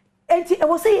enti e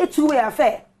was say two way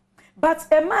affair but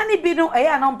a man bi no e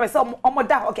ya na person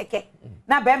omoda okeke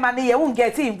na be ma ne ye won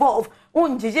get involved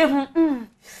won jeje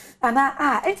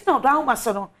ana enti na Odo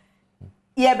Ahomaso no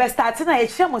ye be start na ye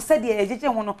hye mo said ye jeje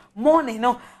ho no morning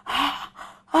no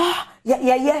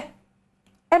ye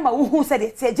e ma wo hu said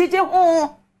ye jeje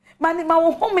ho mani ma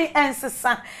wo hu me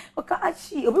ensesa oka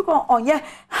achi obi ko onye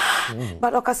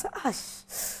but oka sa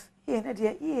ye na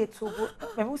de ye tobo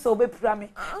me mu so obe pra me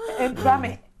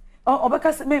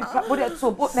obeka se me bo de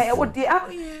tobo na e wo de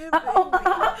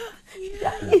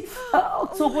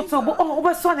tobo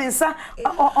obe so ne nsa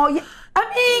I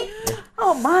mean,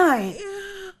 oh my.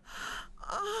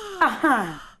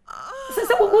 Since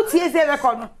what years they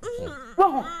record?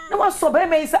 Wow, no one so be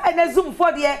me and a zoom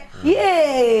for the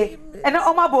yeah, and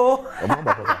omabo.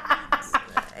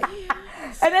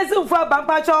 And a zoom for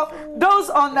Bampacho. Those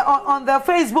on the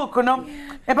Facebook, you know,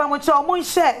 if I'm with your moon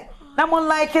share, no one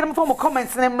like them from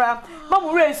comments.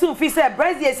 Mama Ray soon fi say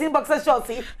brazier inbox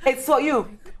shorty. It's for you.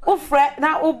 Oh, Fred,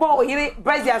 now Ubo here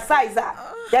brazier size.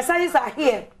 Their sizes are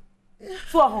here.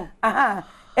 So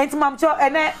enti mamcho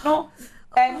ene no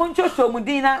moncho show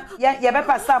mudina ye be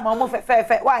passa ma mo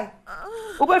fe why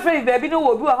wo be free baby no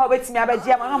wo bi wa ho betimi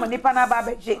abeje ma no nipa na ba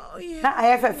abeje na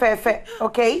aye fe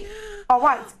okay all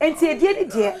right enti edie ni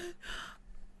de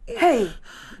hey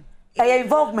aye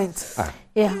involvement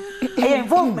yeah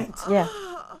involvement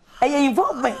aye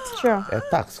involvement sure a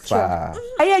tax pa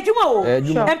aye adwuma o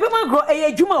empema grow aye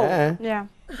adwuma o yeah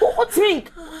what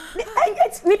think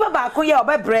nipa ba ko ye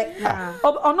obebre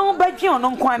ono ba dwe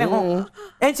ono nkwan ne ho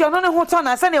enti ono ne ho to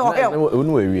na se ne ho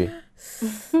onu ewie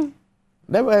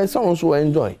never someone so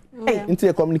enjoy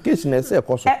into communication e say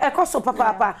ekoso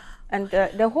papa and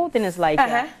the whole thing is like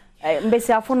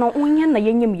mbesiafo no onye na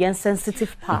yenyem yen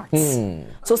sensitive parts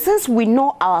so since we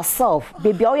know ourselves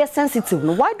baby all you sensitive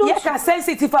no why don't you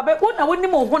sensitive abe na woni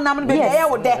mo honam baby ya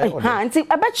wo de nti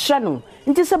abethre no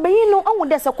nti se beyin no awo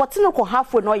de se kote no ko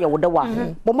halfway no ye wo de wa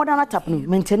bo mo na tap no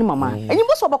maintain mama enyi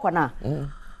mo so obekwa na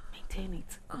maintain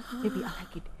it baby I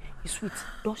like it it's sweet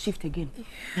don't shift again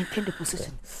maintain the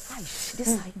position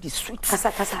this side is sweet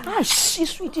kasa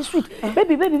it's sweet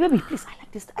baby please I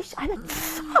like this I like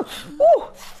this.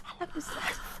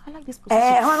 like this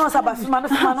position.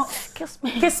 Kiss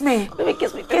me. Kiss me. Let me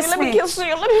kiss me. Kiss Let me. me kiss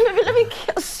you. Let me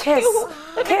kiss Kiss. you.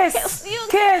 Let me Kiss. kiss you.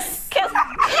 Kiss. Kiss.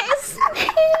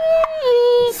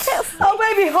 Kiss. Oh,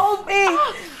 baby, hold me.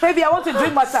 Baby, I want to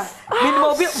drink water.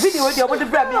 Minimal video with you. I want to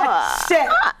grab me. Share.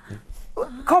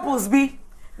 Couples be.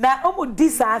 Now, almost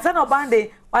this house, and a band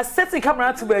was setting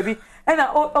camera to baby. And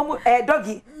a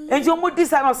doggy. And you almost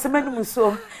this house, cement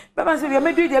so. But I said, you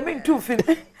may do the main two film.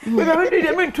 We may do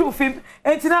the main two film.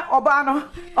 And Tina Obano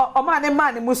or man and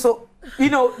man muso. You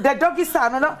know, the doggy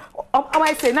son,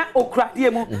 I say, not okra, dear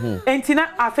moon. And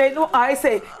Tina, I say, no, I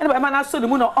say, and my man, I saw the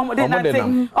moon or almost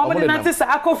nothing. Almost nothing,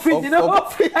 I could free, you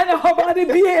know, and a whole body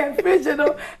beer, you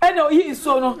know, and no, he is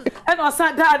so no, and I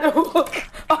sat down, no,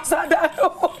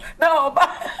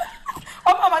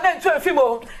 oh, mama, then 12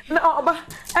 people. No,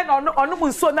 and on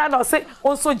no so now, no say,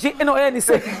 also J, no, any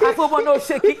say, I thought no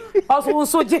shaky,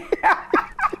 also J.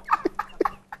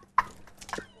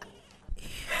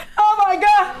 Oh my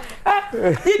God!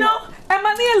 You know,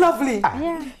 Emily lovely.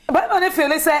 Yeah. But when I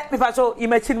feel it, say, if I show you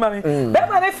mention mommy. But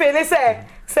when I feel it, say,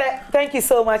 thank you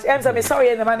so much. I'm sorry,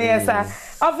 and the money is I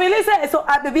feel it, say, so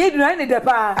I be doing any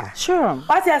depart. Sure.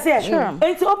 What I say? Sure.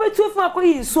 And to open 2 for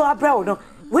me, so I brown. No,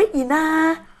 wait,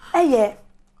 na, eh,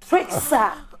 tricks,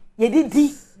 ye did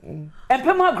D. And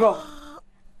Pema grow.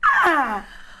 Ah,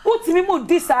 what's me mood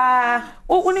this?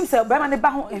 Oh, when himself, by my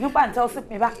back, and you can't tell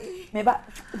me back. Maybe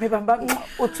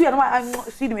or 2 and I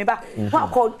see me back. What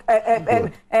called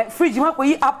fridge? What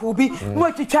we apple be?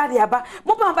 What you try the about?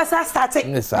 Mobile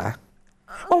starting. Yes, sir.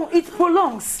 Oh, it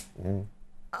prolongs.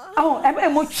 Oh,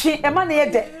 I'm watching a money a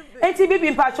day. And baby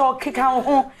in patch or kick out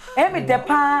home. And the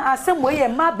pan, some way a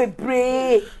map be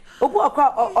brave.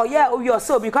 Oh, yeah, oh, you're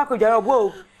so because you're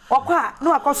woe. Or quite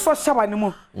no, I got so shower no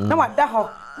more. No, what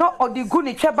that. No, or the good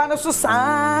nature banner so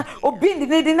sa or being the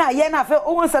lady na yena for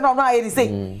once and not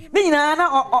anything. Nina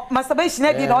or masturbation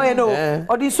did all you know,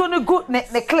 or the so good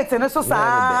necklace and so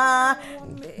sa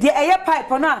the air pipe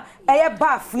or not air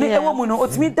bath, near woman or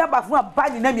to me that bath one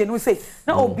bad in them, say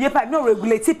no be a pipe, no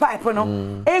regulated pipe or no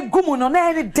a gumun on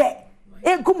any day,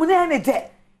 a gumun any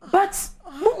day. But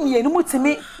Mummy no to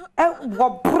me,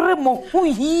 what bremo who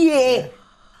ye.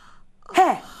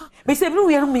 Hey, me say, no,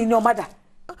 you mean no matter.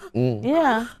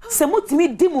 Yeah. Se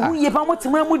mutimi dimu hu ye ba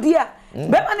mutima mudia. Be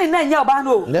ma ne na nya oba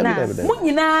no. Mu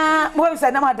nyina mo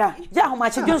se na mada. Ja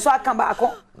homache junso aka ba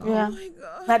ako. Yeah.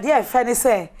 Na dia fe ne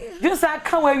se. Junso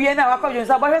aka wa wie na wakọ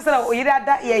junso ba hwe se na oyire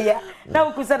ada ye. Na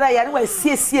wo kusa da ya ne wa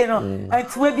siesie no.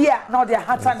 Antuma bi a na o de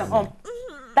hata na hom.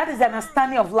 That is the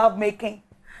understanding of love making.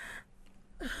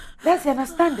 That's the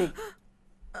understanding.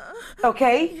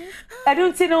 Okay? I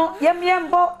don't know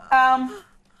yembo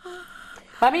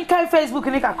I mean, kind Facebook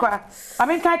and cry. I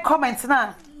mean, kind comments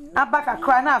now. I'm back at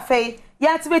cry now. Fay,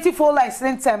 ya activate 4 lines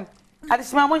in them. I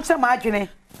just want to imagine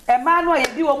a man why you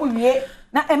do what we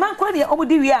now. A man quite you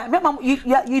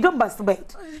don't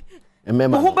masturbate.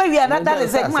 Who baby are not that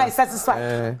is my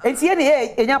satisfied. It's any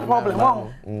any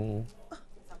problem.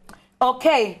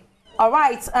 Okay, all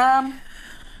right.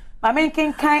 I mean,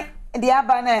 kind the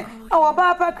abane. Oh,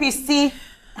 Papa Christy.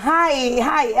 Hi.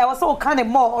 I was so kind of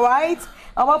more, all right.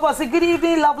 Obapa, say good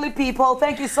evening, lovely people.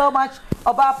 Thank you so much.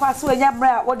 Obapa, so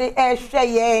yamra, what the air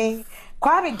share.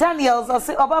 Kwame Daniels, I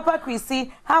say Obapa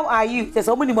Christy, how are you? There's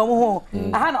so many more.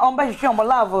 I had on by show my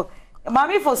love.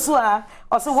 Mommy for Sua,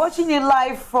 also watching you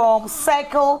live from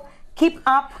Circle. Keep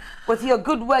up with your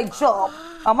good work job.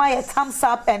 Am I a thumbs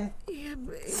up and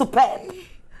superb?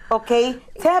 Okay,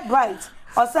 tell bright.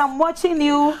 Also, I'm watching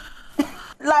you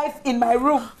live in my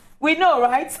room. We know,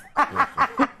 right?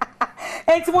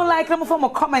 And someone like them from a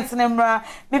comments and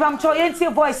maybe I'm trying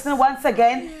your voice once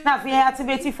again. Now if you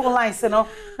activate 4 lines, you know,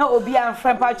 no be and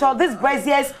friend patch. This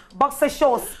Brazilian's boxer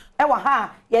shows.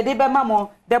 Ewa yeah, they be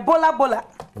mamo, the bola.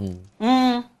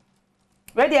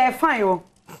 Ready, I find you.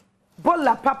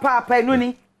 Bola papa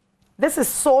penuni. This is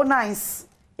so nice.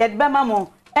 Yeah, be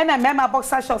mamo. And I remember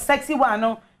boxer show sexy one,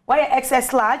 no. Why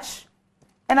XS large?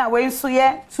 And I wear so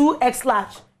yeah 2X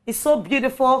large. It's so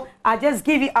beautiful. I just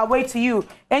give it away to you.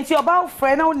 And to about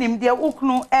friend on him, dear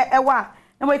Uknu ewa.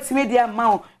 No wait to me dear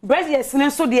mount. Brazil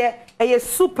so dear a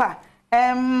super.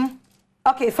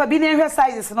 Okay, for being in her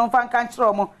sizes, no fan can't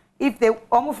trauma. If they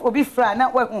almost will be fra,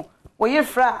 not well, you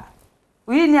fra.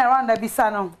 We in around the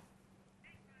bisano.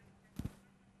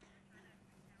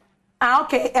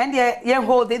 Okay, and yeah,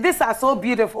 hold it. These are so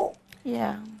beautiful.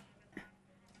 Yeah.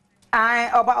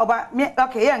 I about me.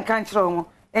 Okay, yeah, can't trauma.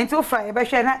 And to fry,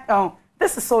 oh,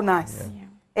 this is so nice.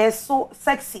 Yeah. It's so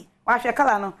sexy. Wash your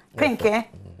color, no? Pink, eh?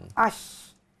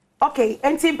 Ash. Okay,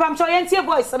 and Tim Pam, show your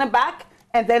voice on the back,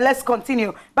 and then let's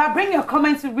continue. But bring your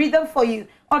comments to read them for you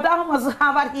Odo Ahomaso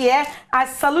Harvard here. I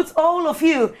salute all of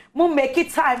you. Mo make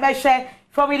it time, measure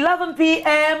from 11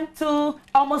 p.m. to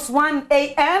almost 1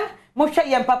 a.m. Mo share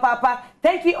yem papa.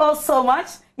 Thank you all so much.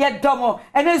 Yeah, domo.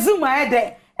 And a zoom I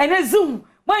there. And a zoom.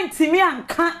 One to me and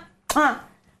can't.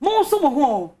 Mo so mo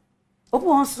ho.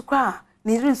 Obo on sukra.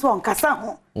 Ni rin so on kasa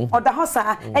ho. Oda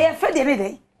hosa. E fe de ne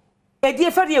dey. E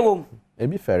die fe de wom. E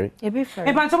be ferry. E be ferry.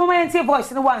 E ban to mo my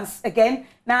voice once again.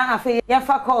 Now afa ya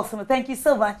fa call so thank you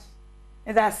so much.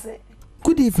 And that's it.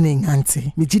 Good evening,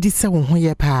 Auntie. Me jidi se wo ho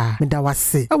ye pa. Me da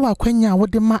wase. E wa kwanya wo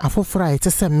de ma afofora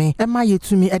ete se me. E ma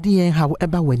yetumi ede yen ha wo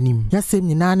eba wanim. Yasem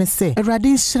nyina ne se. Awurade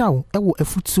nhiraw e wo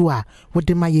afutu a wo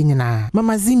de ma ye nyina.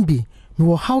 Mama Zimbi, me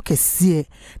wo haw kese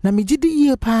na me jidi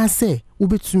ye pa se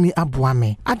ubetumi aboa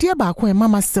me. Ade ba ko e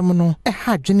mama sem no e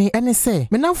ha adwene ene se.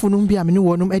 Me namfo no bia me ne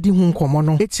wonum adi hu nkomo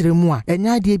no. E kire mu a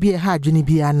enya ade bia e ha adwene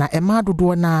bia na e ma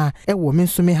dodo na e wo me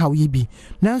nso me haw yi bi.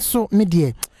 Nanso me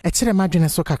de e kire madwene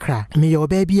so kakra. Me ye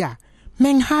oba bia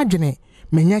men ha adwene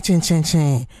menya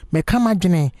chenchenchen me kama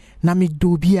adwene na me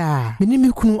do bia me ni me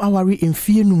kunu aware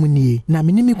emfie num nie na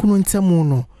me ni me kunu ntamu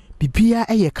no bibia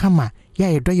eye kama ya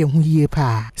yedo ye hu yie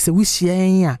pa se wuhia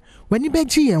yen a wani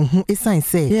beji yen hu esan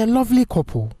se ye lovely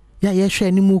couple ya ye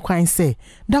hwe ni mu kwan se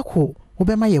dako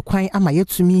obema ye kwan ama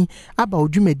yetumi aba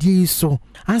odwumadie so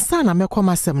ansa na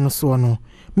mekoma sem no so no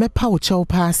mepa wo chew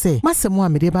pa se masemu a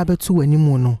mede ba betu wani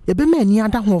mu no ebema ani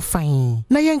ada ho fan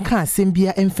na yenka asem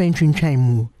bia emfa twintwan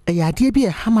mu eyade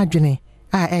bia hamadwene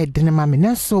a edene ma me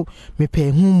nanso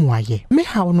mepa hu mu aye me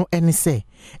haw no ene se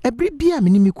ebri bia me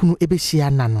ni mekunu ebehia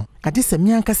na no ade se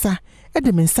me ankasa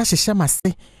ede me nsa hyehye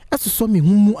mase asoso me hu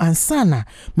mu ansa na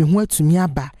me hu atumi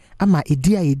aba ama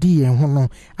edi a edi yen ho no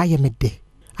aye me de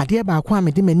ade ba kwa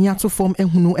me de mani atofom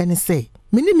ehunu ene se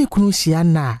me ni mekunu hia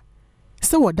na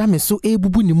se woda me so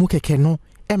ebubu ni mu keke no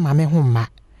e ma me ho ma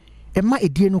e ma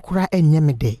edie no kura enye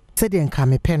me de se de nka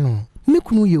me pe no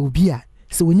mekunu ye obi a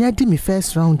se wonya di me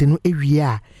first round no ewie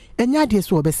a enya de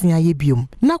so obesia ye biom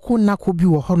nako bi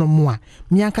wo hono mu a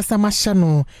me ankasa ma hye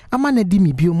no ama na di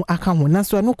me biom aka ho na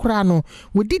so no kura no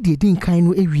wodi di nkan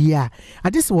no ewie a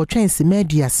ade se wo twen se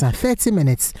media sa 30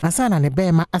 minutes asa na ne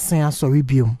be ma asan asori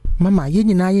biom mama ye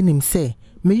nyina ye nim se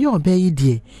me yo be yi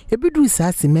die ebidu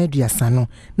sa se media sa no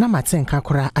na matenka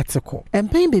kura ateko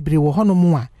empen bebre wo hono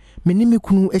mu a me ni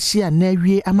mekunu ehia na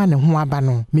awie ama ne ho aba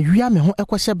no me wia me ho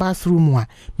ekwohye bathroom a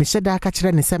me hyeda aka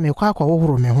kire ne se me kwa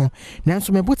akwohoro me ho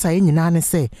nanso me bota ye nyina ne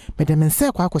se me de me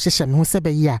nse kwa akwohye me ho se be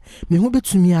yi a me ho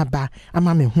betumi aba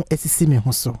ama me ho esisi me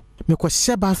ho so me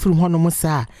kwohye bathroom ho no mo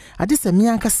sa ade se me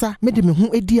ankasa me de me ho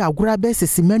edi agora be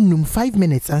sesi manum 5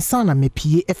 minutes ansa na me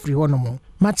pie efri ho no mo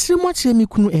machire mi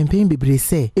kunu empen bebre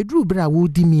se eduru bra wo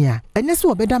di mi a ene se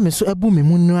obeda me so abu me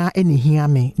mu no a ene hia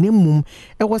me ne mmum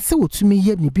e wo se wotumi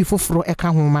ye ni bi foforo eka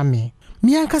ho ma me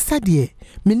mi ankasa de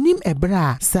menim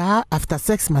ebra sa after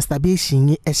sex masturbation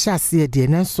ye ehya se de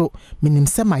nanso menim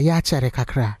se ma ya chere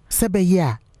kakra se be ye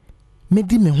a me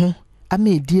di me ho ama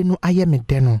edie no aye me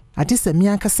de no ade se mi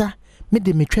ankasa me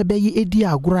de me twebe yi edi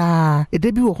agora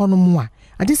ede bi wo hono mu a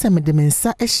ade se me de me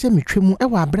nsa ehye me twemu e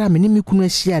wa abra me ne me kunu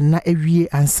ahia na awie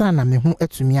ansa na me ho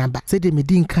atumi aba se de me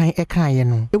di nkan ekan ye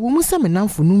no e wo mu se me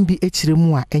namfo num bi ekire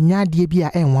mu a enya ade bi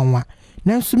a enwanwa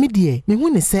nanso me de me hu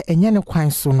ne se enya ne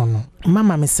kwan so no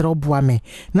mama me sere oboa me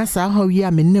na sa ha wi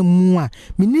a me nam mu a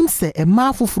me nim se e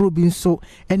ma foforo bi nso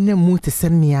enam mu te se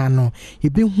mia no ye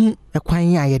bi hu e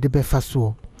kwan a ye de befa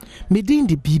so me din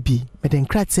di bibi me den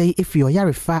kratai efi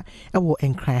oyarefa e wo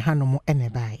enkran hanom ene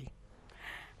bai.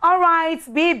 All right,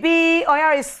 BB,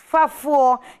 Oya is far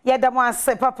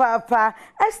Yedamase Papa,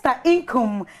 Esther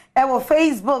Income, our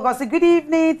Facebook. I say, good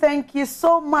evening, thank you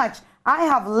so much. I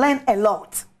have learned a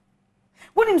lot.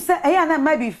 When him say, hey, and I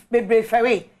might be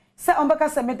ferry. Say,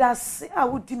 Ombaka say, me das, I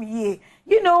would do me.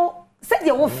 You know, said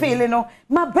you won't fail, you know,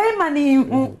 my bay money,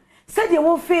 said you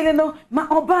won't fail, you know, my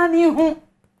obani,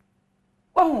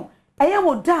 oh, I am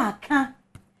a dark, huh?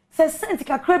 Say,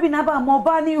 Sentica crabbing about my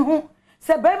bani,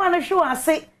 say, bay man, show I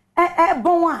say,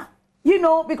 bon, you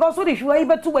know, because what if you are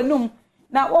able to win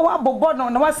now, what bono,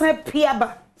 no was a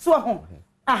piaba, so home.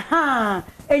 Aha,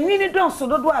 and you need also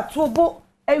do a trouble,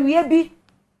 and we be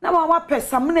now. I want to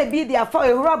some be there for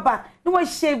a rubber, no one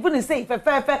shave wouldn't say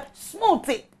fair, smooth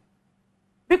it.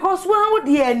 Because one would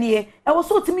hear near, I was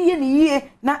so to me in a year,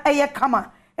 now a year come.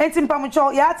 And in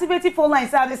Pamacho, you activated 4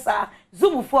 lines out this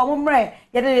Zoom for 1 ray,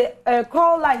 yet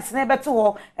call lines never to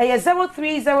all, a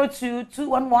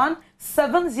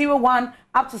 0302-211-701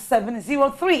 up to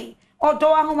 703.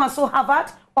 Odo Ahomaso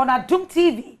Harvard on Adom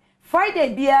TV.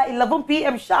 Friday, beer 11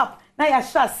 p.m. sharp. Now, ya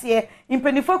shas here in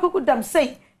Pennyfolk could damn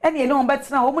say, and you know, but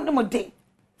now, home no day.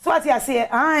 So, as I say,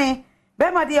 aye,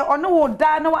 Bema dear or no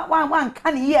da no one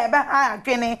can hear about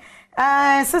Jenny.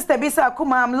 Sister Bisa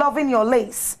Kuma, I'm loving your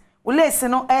lace. We lace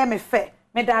no me fair.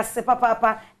 Me da se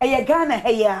papa e Ghana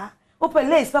heya. Open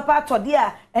lace papa to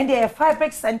dear and the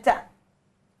fabric center.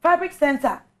 Fabric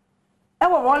center.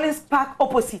 Our Rollins Park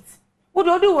opposite. Would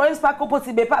you do Rollins Park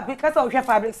opposite because of your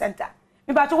fabric center?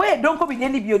 Me but way don't come in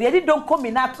any beauty. They don't come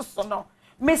in at so no.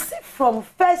 Me see from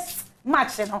first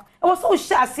match, you know. I was so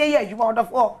shy say yeah, you want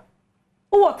of all.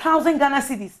 Oh, 1,000 Ghana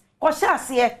cedis. Ko shy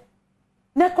say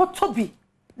neko tobi.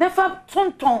 Never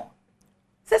tonton.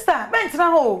 Sister,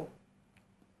 mentra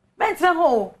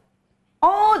ho.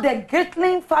 All the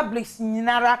glittering fabrics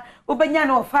nyinara obenya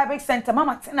no fabric center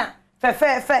mama tina.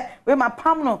 Fe we my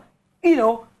palm no. You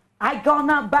know, I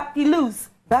gonna back to lose.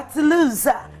 I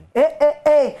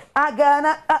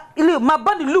gonna my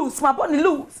body loose.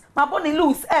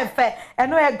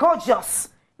 And we're gorgeous.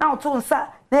 Now to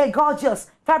they're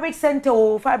gorgeous. Fabric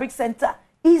center.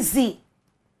 Easy.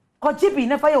 Kojibi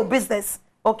never your business.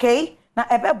 Okay? Now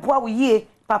ebe boa we ye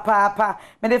papa.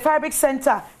 Me the fabric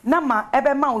center. Nama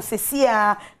ebe ma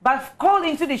usesia. But call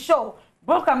into the show.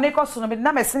 Broke neko so me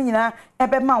na mesinina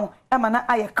ebe ma emana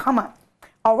aye come.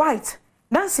 All right,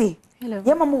 Nancy. Hello.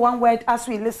 Yeah, Mama, one word as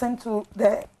we listen to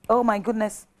the. Oh my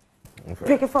goodness.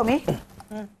 Pick it for me.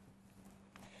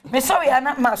 Me sorry, I'm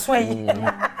not my swing.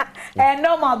 And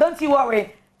no more, don't you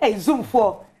worry. Hey, Zoom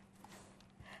for.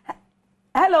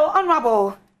 Hello,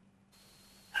 Honorable.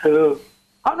 Hello.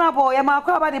 Honorable, yeah, my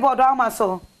crab at the board, Odo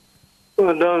Ahomaso.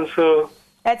 Oh, don't so.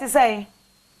 What to say?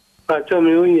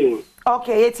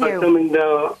 Okay, it's you. I'm in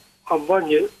the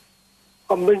budget.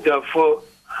 I'm in the for.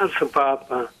 As a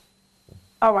papa,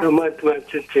 all right. No matter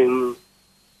teaching,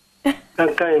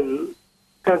 that kind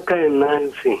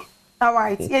Nancy. All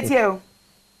right, it's you.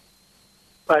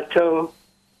 But so,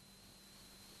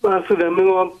 Master the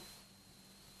Mill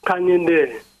Canyon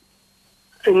there.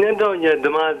 And you don't yet the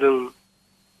madam.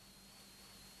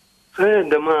 Say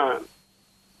the man.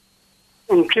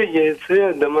 In Kiji,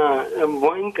 say the man, and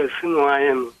one casino I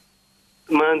am.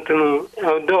 Mountain,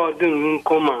 outdoor didn't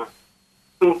come.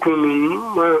 Ana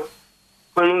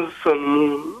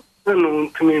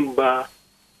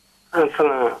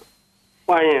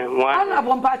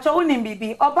bompacho unim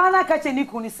bibi obana ka che ni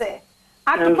kunu se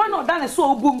atopa no da ne so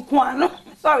obu nko ano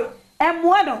sorry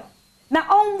emwa no na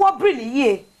onwo bri ni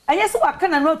ye enye se waka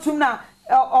na no tum na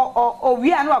o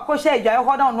wi anu akosha edwa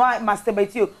ho da no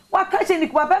masturbate o waka che ni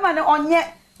ku baba ma ne onye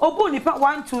obu nipa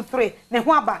 1 2 3 ne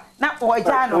ho aba na o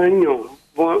ja no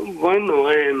bueno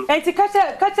enti ka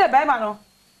che ba ma no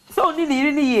so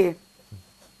ni ye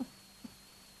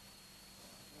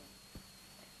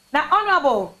na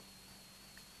honorable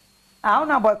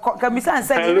kamisa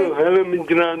answer hello mi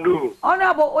jinadu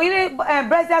honorable oyire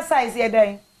brazier size here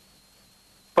then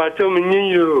pato mi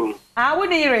nyo wo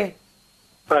ni ire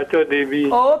pato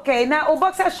debi okay na o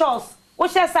boxer shorts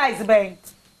what share size ben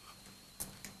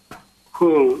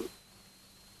cool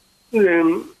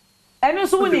enu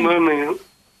so woni mama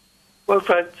what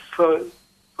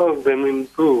of them in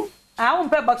two I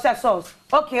won't pay boxer shorts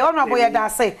okay honorable ya da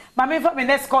say mama for me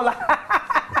next caller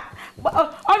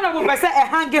honorable person e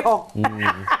hangi ho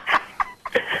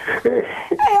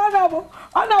hey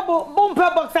honorable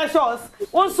bumper boxer shorts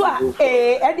onso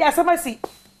e dey asamasi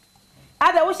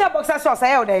ada wo share boxer shorts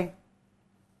e o dey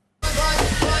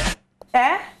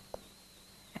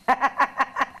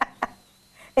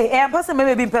person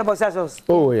maybe be boxer shorts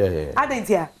oh yeah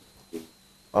adentia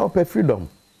oh pay freedom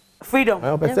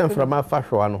I person from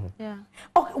afasho ano yeah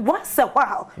okay once a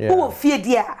while who fear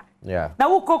dia yeah na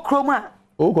wo ko kroma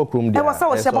Oko krum dia. E was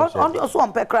so she on the so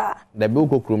on pekra. The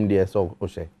oko krum dia so o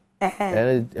she.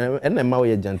 And na ma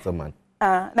we gentleman.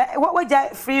 Na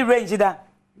what free range da?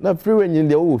 Na free range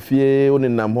dia o fie o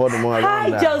nenam ho mo around.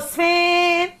 Hi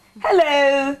Josephine.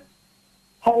 Hello.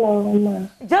 Hello, Mama.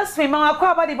 Josephine, mama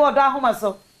kwa ba di board Odo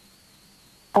Ahomaso.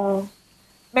 Oh.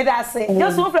 Me da say.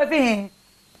 Just one for him.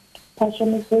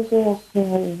 Passion is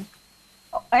okay.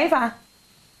 Ai fa.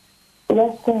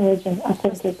 Western region, I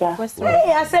think it does.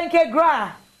 Hey, I think it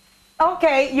gra.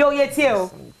 Okay, yo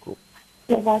yetio.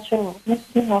 Yeah, that's true. Let's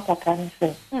see how I can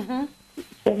say.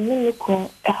 The miracle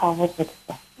I have it.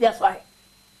 That's right.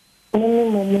 Many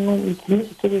moments,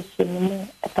 it's to see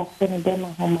a person in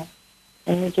home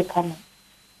and you come.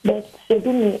 But she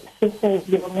didn't say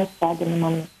you're not sad in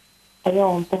money. I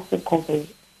own person cover.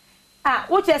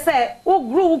 What you say?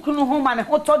 Who grew kunu home and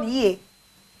hot on ye?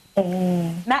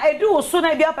 Na edu so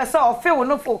na bia pesa o fe wo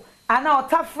no fo ana o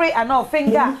tafre ana o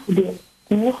finger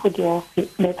no for the office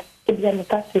but e bia me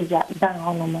ka se ja dan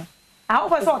hono ma o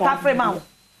pesa o tafre ma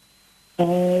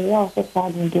ya o se sa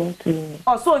din do to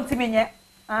o so ntimi nye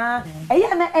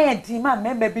eya na enti ma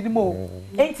member bi mo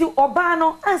enti oba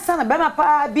no ansa na bema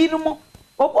pa bi no mo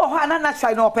obo ho ana na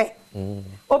try no ope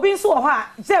obi nso ho a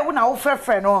je wo na wo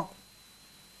frefre no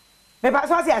me ba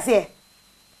so ase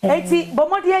enti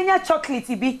bomodi anya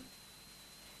chocolate bi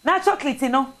na chocolate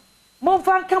no mo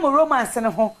fa kam romance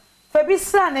no ho fa bi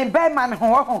sra ne be man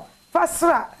ho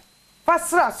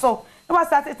fasra so no was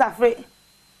start it afraid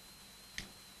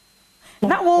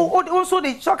na wo so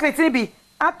the chocolate bi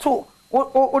ato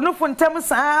onufo ntem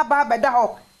saa ba beda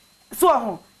ho so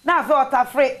ho na afa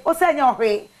otafre o se nya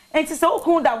ohwe enti se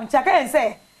okun da woncha ka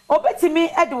ense obetimi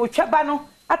e de wo tweba no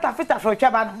atafita fro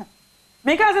tweba no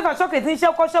me ka se fa chocolate ni she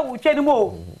ko she wo twa ni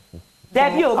mo da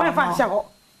bi o me fa she ho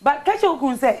but ka she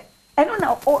okun se eno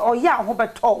na o ya ho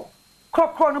beto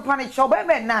krokro no pani cho be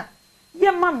me na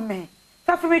ye mamme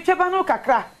tafe me tweba no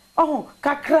kakra oh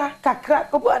kakra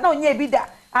obo na onye bi da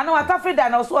ana atafre da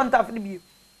na so ontafre bi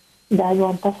da you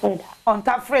on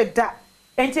tafred da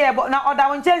enti e na oda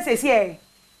won chance sie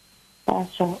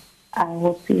so I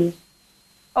hope you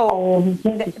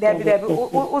there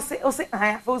o se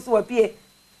ha for so apie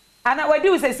ana wadi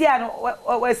u se sie ano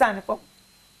we san for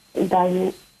da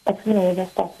you actually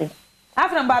just stop it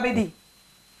after mbabedi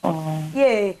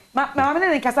yeah ma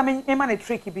me kasa me man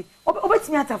tricky bi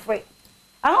obetimi atafre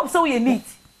I hope so you neat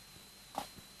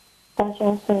that's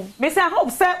also me say I hope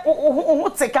say o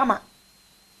take kama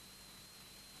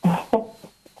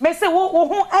me say wo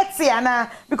hu etiana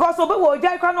because obi wo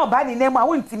dwan kwa na oba ni name a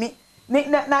wontimi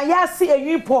na ya se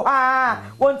enwipo ha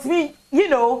wontimi you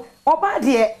know oba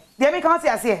de me kan se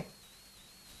ase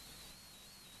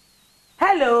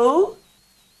hello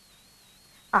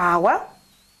well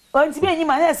wontimi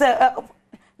enyima na say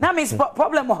na miss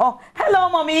problem ho hello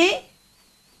mommy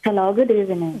hello good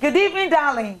evening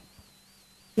darling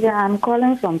yeah I'm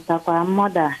calling from Takwa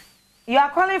mother you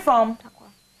are calling from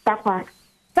Takwa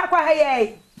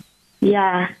hey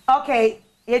yeah okay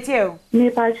yet you me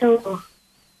pacho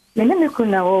me na me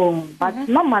kuna but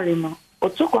normally no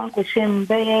otuko anko shem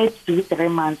be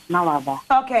 2-3 months now aba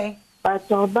okay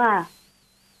but oba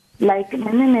like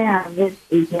me have this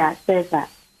yeah says that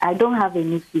I don't have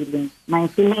any feelings my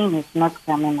feeling is not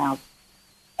coming out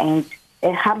and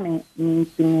it happen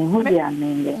to me who they are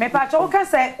me pacho ka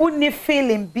say uni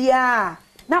feeling bia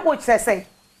na what say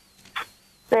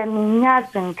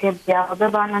Nyatun kebia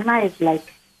obebana is like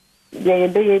the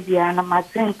baby and my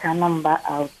think number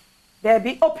out. There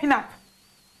be open up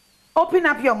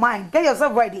your mind. Get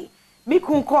yourself ready. Me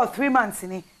kun call 3 months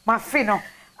in my fino.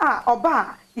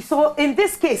 Oba. So in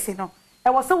this case, you know, I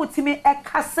was so with me a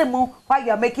casemo while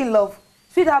you're making love.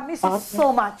 Sweetheart, I miss you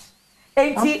so much.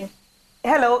 Auntie,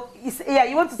 hello. Yeah,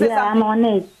 you want to say something? I'm on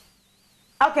it.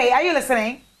 Okay, are you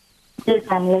listening? Yes,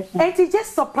 I'm listening. Auntie,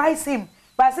 just surprise him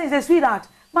by saying, sweetheart,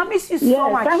 I miss you so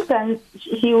much. Sometimes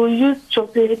he will use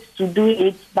chocolate to do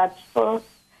it, but for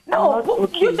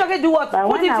you chocolate do what? But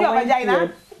put it to your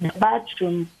vagina. The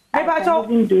bathroom. I can't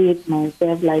even do it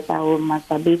myself. Like I will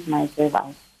masturbate myself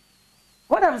out.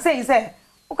 What I'm saying is,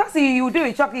 because you do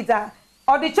it chocolate,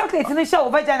 or the chocolate in the show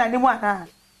vagina anymore.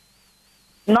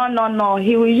 No.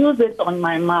 He will use it on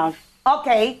my mouth.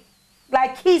 Okay,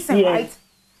 like kissing, right?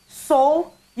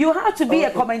 So you have to be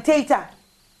a commentator.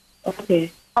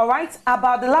 Okay. All right,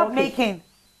 about the love making.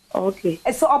 Okay.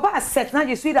 So about sex, now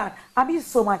you sweetheart, I miss you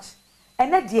so much.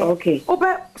 And that dear, okay.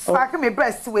 Over sparking my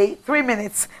breast way 3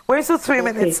 minutes. Wait so 3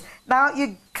 minutes. Now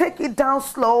you click it down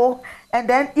slow, and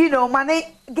then you know,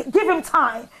 money. Give him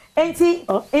time. And he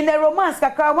in a romance,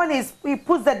 kakra when he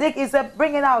puts the dick, is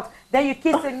bring it out. Then you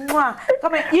kiss it.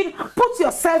 Come on, you put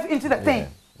yourself into the thing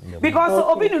because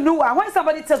when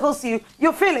somebody tickles you,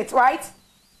 you feel it, right?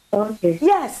 Okay.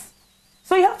 Yes.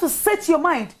 So you have to set your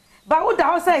mind. But what the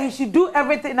house said, he should do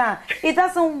everything now. It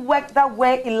doesn't work that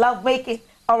way in love making.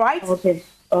 All right? Okay.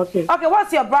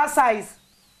 What's your bra size?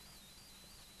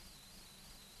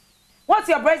 What's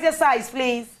your brazier size,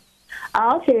 please?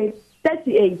 Okay,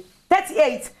 38.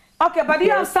 38. Okay, but do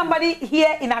you have somebody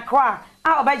here in Accra?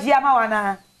 My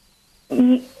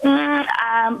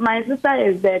sister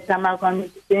is there. I'm going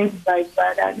to think by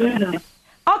I don't know.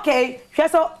 Okay,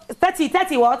 so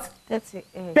 30 what?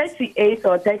 38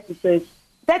 or 36.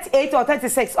 38 or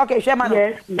 36. Okay, Sherman.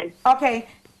 Yes. Okay.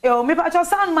 Yo, me pacho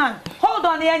Sandman. Hold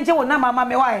on the engine with mama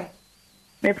me why?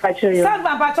 Me pacho you.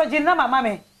 Sandman pacho jinna mama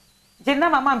me. Jinna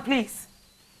mama please.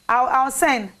 I'll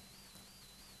send.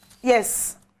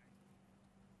 Yes.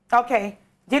 Okay.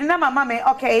 Jinna mama me.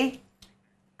 Okay.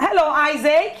 Hello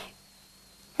Isaac.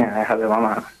 Yeah, hello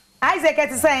mama. Isaac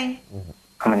at saying.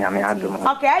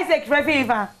 Okay, Isaac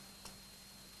Reviva.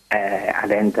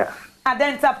 Adenta.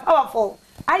 Adenta powerful.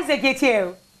 Isaac get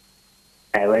here.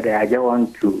 Whether I just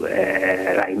want to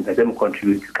like them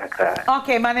contribute to Kakra.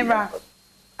 Okay, Manimra.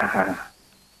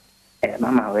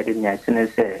 Mama, whether you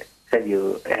say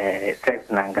you sex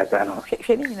Nangazano.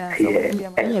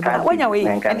 When you're away,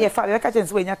 and your father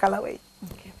catches when you're colorway.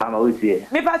 Mama, would you?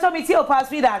 Maybe I told me to pass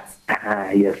me that.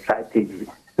 Your strategy.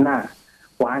 Now,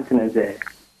 one thing is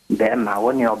then my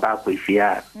 1 year back with you.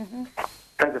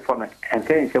 That's the format. And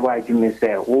then why you may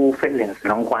say, oh, feelings,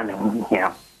 long one and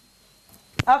here.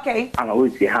 Okay. I will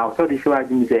see how so this why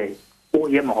you say, oh,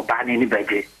 you're more bad any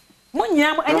budget.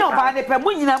 Munyam and your body per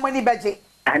Munyam money budget.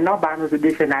 And no ban was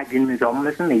addition I didn't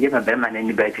almost give a beman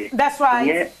any budget. That's right.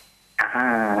 Yeah.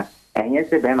 And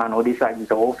yes, the beman all this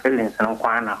is all feelings and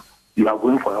on you are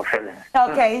going for your feelings.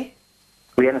 Okay.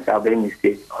 We are not being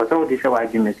mistake. Also, this why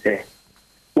you may say,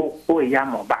 oh, you're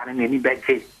more bad any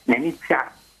budget, any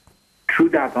chat. True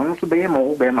that, almost be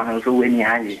more beman also when you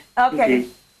have it. Okay.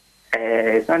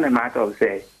 It's not a matter of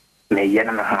say, may you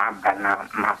not have banana,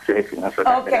 my stressing or so.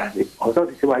 Okay. Also,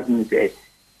 this is why you say,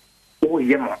 oh,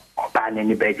 you're more bad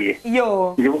any budget.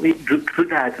 Yo. You do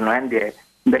that and there.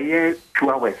 They 2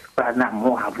 hours, but not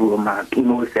more have room,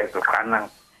 no sex of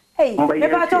canal. Hey, maybe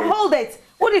to hold it.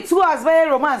 What the 2 hours very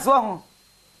romance, one.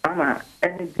 Mama,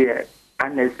 any day,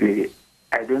 honestly,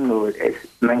 I don't know. It's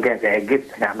manga. I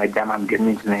get Madam. I'm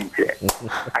getting I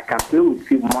can play with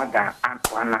you more than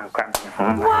 1 hour.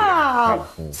 Wow,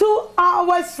 2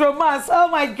 hours romance. Oh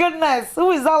my goodness,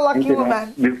 who is that lucky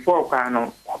woman? Before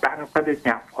Pano, Pano Paddy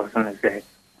person say,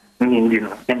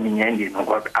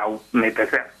 I'll make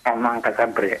a on Manca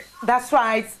Sabre. That's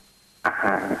right.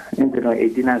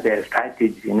 It didn't say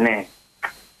strategy. I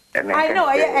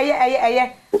know.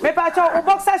 Yeah. Maybe I told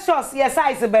boxer shorts. Yes,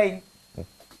 size babe.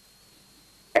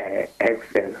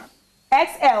 XL.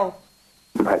 XL.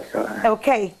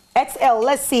 Okay. XL.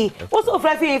 Let's see. What's the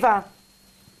friend fever?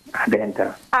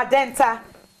 Adenta.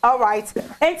 All right.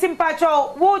 Entim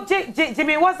Pacho. Wo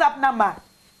Jimmy WhatsApp number.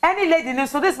 Any lady,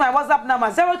 so this is my WhatsApp number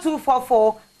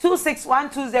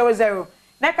 0244261200.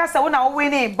 Neka say when I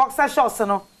win boxer shorts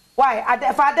no. Why?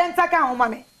 For Adenta can home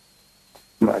mommy.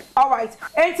 All right.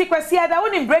 Enti kwesi ada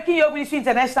when breaking your ministry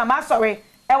international. Ma sorry.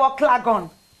 E wo Clagon.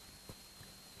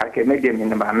 Okay, maybe I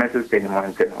mean my message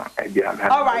anyone.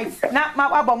 All right. Now my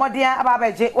abomodia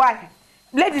ababeje. Why?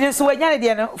 Lady so we nyane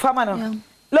de no fama no.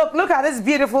 Look at this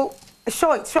beautiful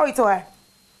show it to her.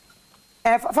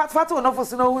 Fatu no for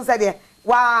no who said there.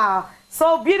 Wow.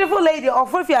 So beautiful lady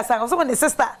of Rufia sang also the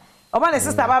sister. Oma the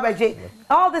sister ababeje.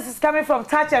 All this is coming from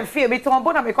touch and feel. Me to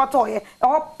mbona me kotoye.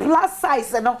 Or plus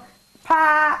size no.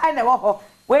 Pa and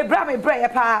we bra me bra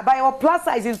pa by your plus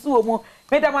size in suomo.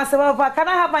 Madam Asaba, can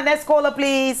I have my next caller,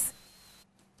 please?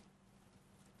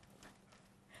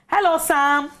 Hello,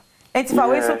 Sam.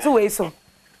 Hello,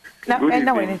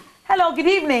 good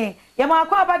evening. Yama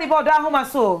kwa badi bo Odo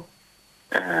Ahomaso.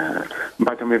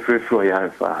 But I'm afraid for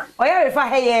Yarifa. Oh, Yarifa,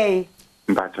 hey.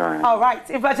 But all right,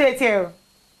 if I tell you.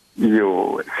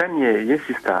 Yo, send your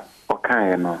sister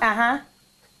okay, no. I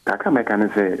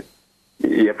can say,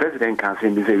 your president can say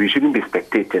we shouldn't be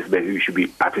spectators, but we should be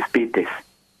participators.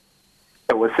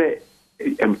 I will say,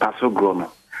 Paso Grono,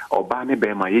 or Barney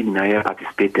Bema, you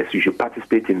participators, you should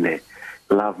participate in the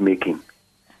love making.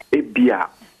 A beer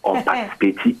or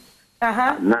participate.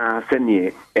 Na send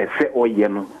ye a set or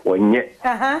yeno or yet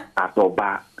as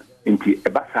oba into a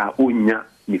basa unya,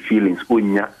 the feelings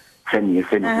unya, send ye.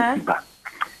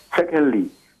 Secondly,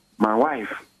 my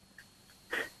wife,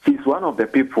 she's one of the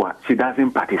people, she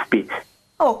doesn't participate.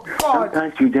 Oh, God.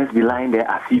 Sometimes she just be lying there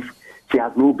as if she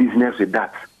has no business with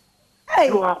that. Hey.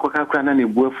 Yeah.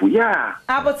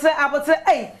 But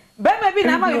hey, maybe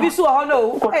now you be so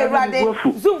hollow. Hey,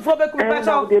 Zoom for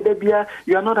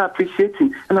you are not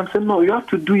appreciating. And I'm saying, no, you have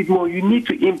to do it more. You need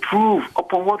to improve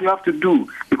upon what you have to do.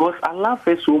 Because I love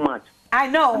her so much. I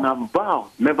know. And I'm bound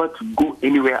never to go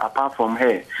anywhere apart from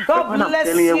her. God when bless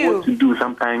I'm telling her you. what to do,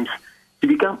 sometimes she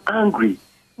becomes angry.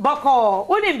 Boko,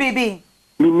 what in baby?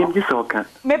 Me just okay.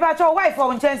 Maybe I your wife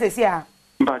for chances here.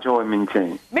 But you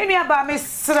maintain. Maybe about Miss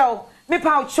Srow, me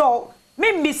poucho,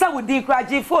 me missa with the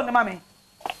graduate phone, mammy.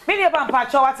 Maybe about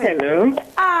Pacho. Hello.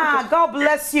 Ah, God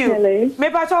bless you. Hello.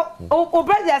 Maybe Pacho, oh,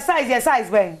 bread your size,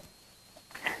 Ben.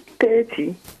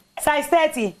 30. Size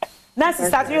 30. Nancy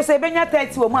start you say Benya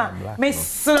 30 woman. Miss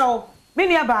Srow,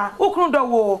 many about Ukrundo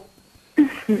wo.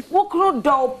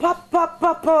 Ukrundo,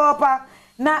 papa.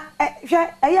 Na,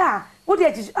 yeah, what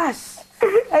did you ask?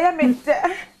 I am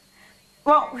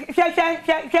well,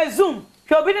 Zoom.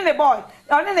 You're being a boy.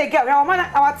 You're in a girl.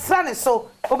 Our son is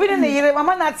so. Obedient, the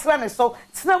mamma not son is so.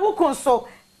 Snowball so.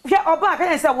 Yeah, or back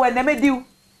and say, when they made you.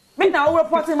 Me now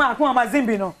reporting my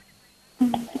Zimbino.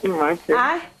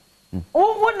 I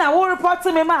Wo na wo report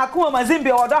me ma akoma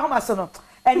mazimbe Odo Ahomaso no.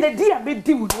 And the dia be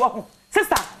di wo ho.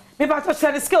 Sister, me ba to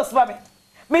share the skills ba me.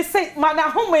 Me say mana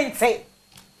homente.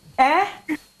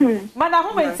 Mana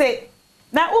homente.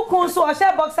 Na ukun so o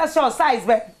share boxer short size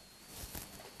be.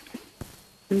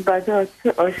 But o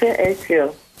share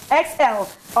XL. XL.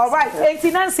 All right.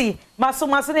 80 Nancy. Maso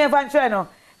ne evantre no.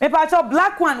 Me ba to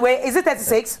black one way is it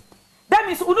 36? That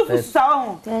means unufu sa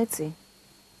ho. 30.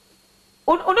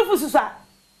 Unufu sa.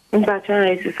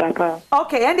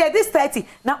 Okay, and there this 30.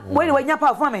 Now, when you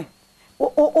pa for me.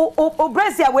 O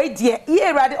Brazil we die. Ye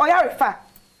rade o ya refa.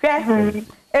 Hwe.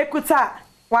 Ekuta.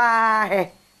 Wa he.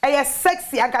 Eye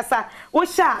sexy akasa. O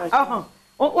sha.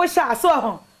 O sha so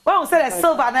ho. When say the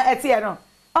silver na etie no.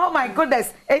 Oh my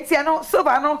goodness. Etie no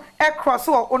silver no e cross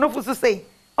o onofu so say.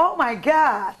 Oh my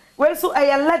God. We so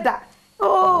eye leather.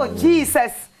 Oh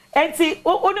Jesus. Enti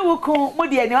oni wo kun mo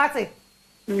die ni wate.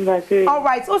 All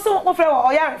right. Also, my friend,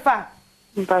 or your fa.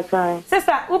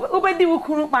 Sister, ubedi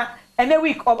wukunu ma ene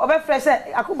week of fresh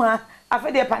akuma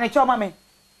afa de panicho mame.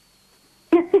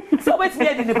 So wait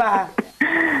me di ne ba.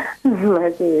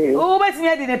 Oh, wait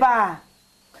me di ne ba.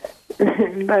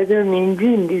 Ba je mi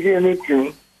ndi se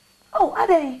metu. Oh,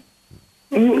 ade.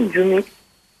 Ndumi.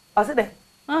 O se de.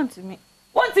 Want me.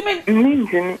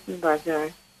 Ndumi ba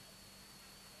je.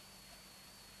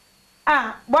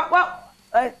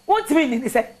 What do you mean?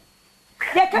 Say,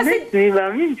 yeah, cousin. There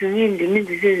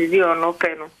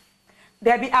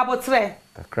be abotre.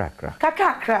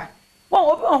 Kakra.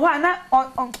 Well,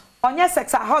 on your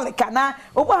sexaholic, na,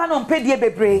 no pedie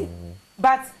bebre.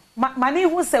 But money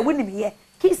who say, winning me,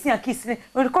 kissing,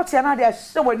 when the coach another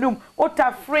show a room, what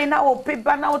a free now,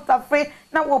 paper, now, what a free,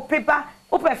 now, what paper,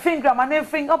 open finger, my name,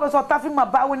 finger, up as or tapping my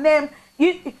bow name.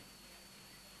 You,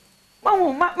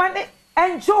 money,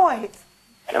 enjoy it.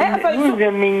 Also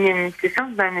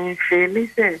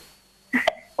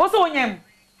on him.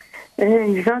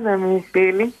 Me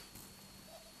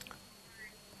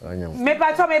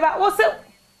pacho me ba what's it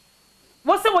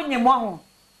when you want?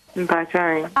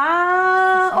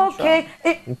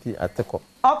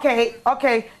 Okay.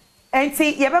 Okay. And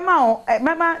see yebema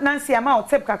mama Nancy ama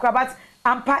tip kakra but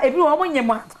ampa everyone when you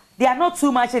want. They are not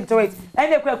too much into it.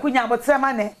 And they kunya but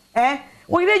semane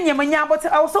we didn't nyama but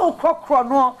also crocro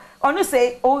no. Onu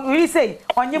say, we say,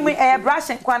 on you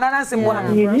brushing Quanana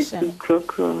Simona.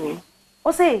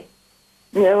 O say,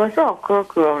 there was all crow.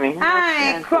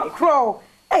 Aye, crow.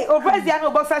 Hey, O Braziliano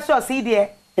boxer short, see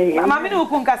dear. Mamma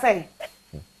Nukunka say.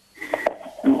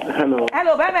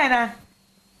 Hello, Bamana.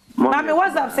 Mammy,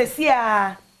 what's up,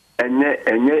 Cecilia? And yet,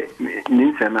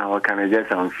 Ninsana, what can I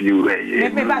just on few?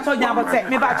 Me battle,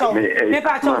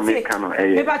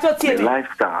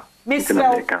 lifestyle. Miss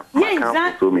Well,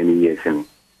 so many years.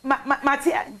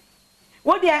 Matia,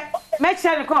 what dear, make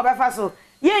sure you come back so.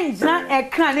 Yen Jan a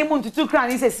cran, a moon to 2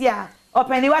 crowns, says ya. Or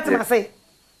penny what I say.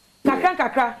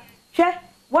 Kakra, che,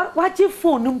 what you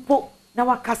phone numpo, now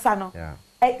a casano.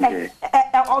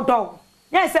 Or dog.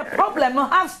 Yes, a problem, no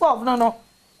half solved, no.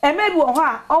 And maybe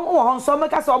on some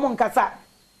make us on casa.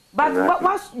 But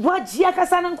what Gia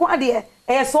Casano Quadia,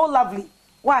 so lovely.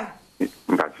 Why?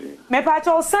 Me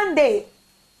patch Sunday.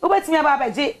 Who bet me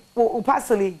about J.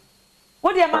 Parsley.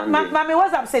 What dear mammy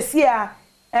was up says here.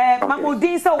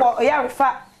 Mamudin so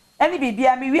yarifa. Any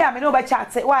baby, we are no by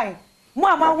chat. Why?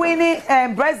 Mamma Winnie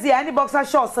and Brazil, any boxer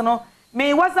shorts, no.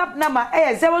 Me WhatsApp number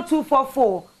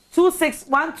 0244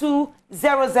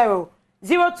 261200.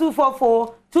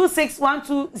 0244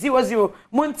 261200.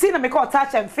 Montina me call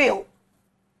touch and feel.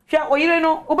 Sure, or you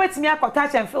know, obey me a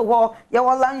touch and feel. Well, you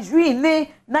were lingerie,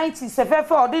 nay,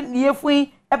 1974, didn't you? If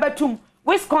we ever to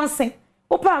Wisconsin,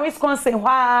 open Wisconsin,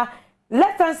 why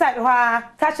left hand side, why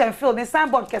touch and feel the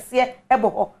signboard cassia,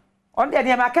 ebo on the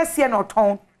name of cassia no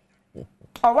tone.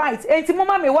 All right, and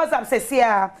Mama me was up, says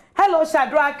here. Hello,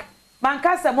 Shadrach,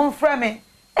 Mancasa, mon frame.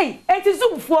 Hey, and to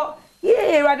zoom for,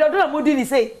 yeah, rather than Moodini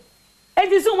say. And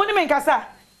to zoom when you make us.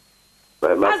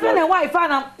 Husband and wife,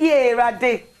 yeah,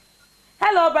 right.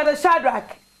 Hello, brother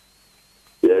Shadrach.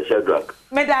 Yeah, Shadrach.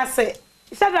 Me da say.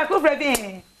 Shadrach, who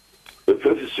bring? The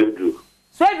first is Swedru.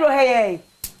 Swedru, hey.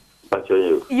 Pacho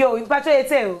you. Yo, Pacho you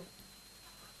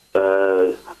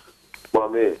too.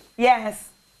 Mommy. Yes.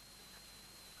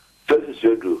 First is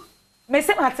Swedru. Me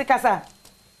say what kasa.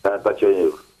 Pacho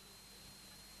you.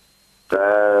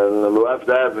 My wife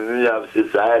died when you have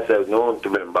sister. I said no to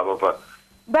me, Papa.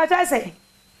 But I say.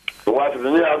 My wife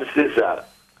when you have sister.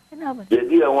 You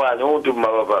didn't want no to my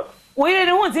papa. We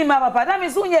didn't want him, Papa. That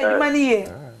means soon you money here.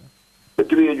 The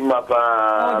 3 years, my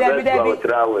papa.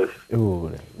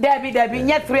 Debbie,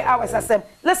 yet 3 hours. I said,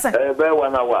 listen.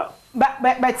 1 hour.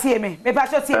 But hear me. Me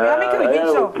Pacho, hear me. I make a big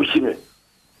show. Pushing me.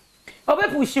 Obe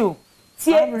push you.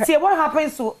 See what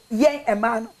happens to yen a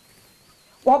man.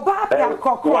 Oba ya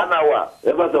kokro. 1 hour.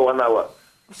 Ever the 1 hour.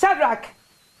 Shadrach,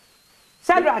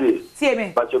 see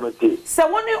me. Se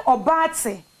woni oba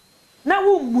ate na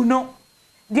wo mu no.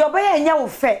 De oba ya nya wo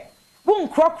fe. Wo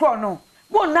nkrokro no.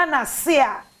 Wo nana se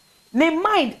a ne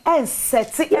mind and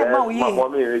set e ma wo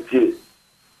ye.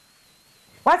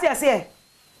 What you say?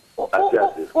 Obi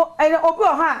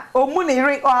oha omu ne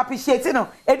re or appreciate no.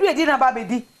 Edu edi na ba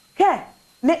bedi. Ke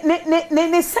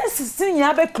ne sense sin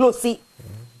ya be close.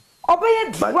 Oba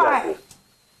ye dry.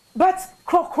 But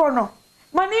krokro no.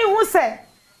 Mani hu se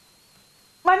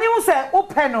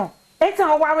open no.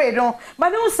 Etan worry no.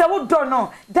 Mani hu se wo do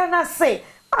no. Dana say,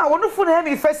 wonu fu na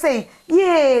me fe say,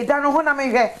 ye, dano ho na me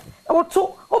hwe. Wo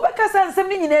to obekasa nsem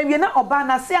ni nyina wie na oba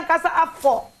na se ankasa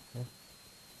afọ.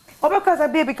 Obekasa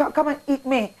baby come and eat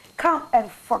me. Come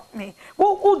and fuck me.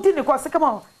 Wo di ne kwase come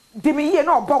on. Di me ye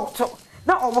na oboto.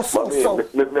 Na owo so. Me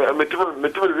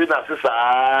we na sisa.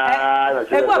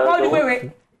 E gba ko di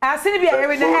wewe. Asini bi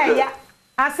ayewe na ya.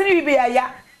 Asini bi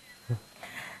ya.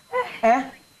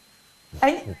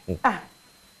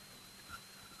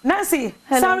 Nancy,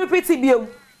 some repeat biom.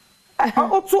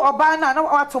 Otu oba na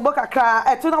wato boka kra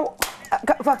etu na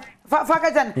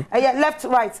fakajan left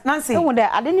right. Nancy. No there,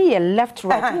 I didn't hear left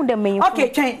right. Who the main. Okay,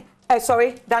 change.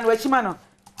 Sorry, Dan Wechimano.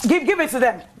 Give it to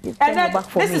them. And then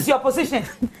this is your position.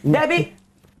 Debbie.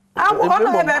 I'm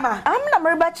not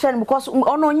very bad because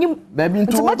on you baby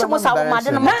too much was our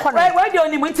madam. Why do you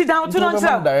only went down to no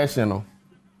direction?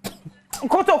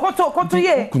 Koto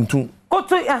ye.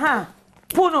 Koto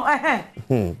Puno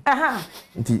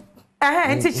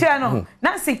Nti channel.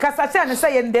 Nancy Kasacha and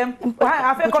say them.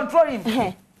 I feel control him.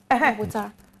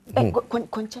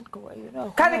 Consent go, you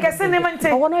know. Can I send him and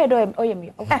take one way or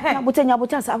me? Butenya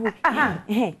butas.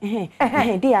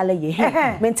 Dear lady,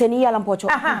 maintain yalam pocho.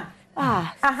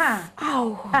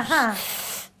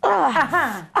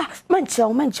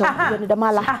 Mancho, the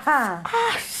mala.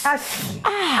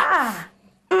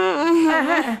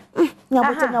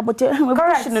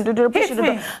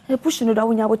 Pushing it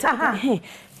down.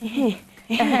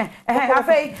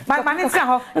 Afei, my name is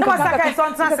Saho. No one says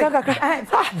on Sunday.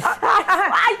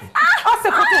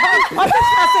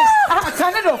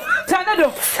 Tornado.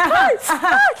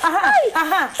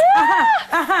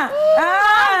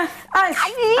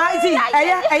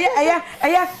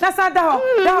 That's not the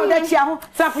whole. That's Yahoo.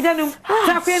 Safuyanum.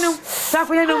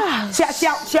 Chia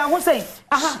say.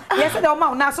 Yes, the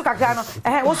amount Nasuka Gano.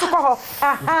 What's the call?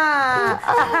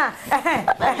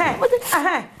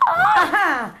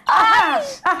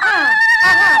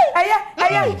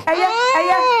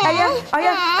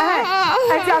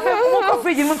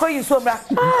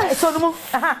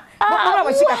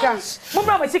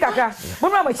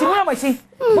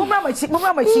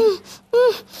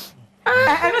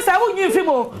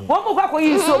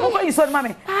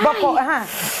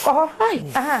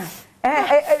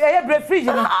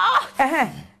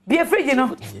 Be a free, you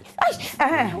know.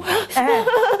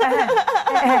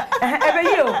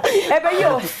 Ever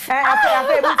you.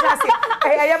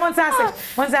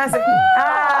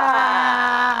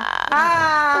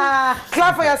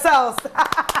 Clap for yourselves.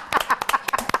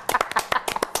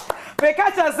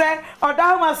 Because I say, Odo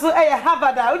Ahomaso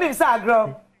Harvard, who say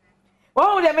grow.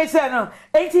 What would they make no?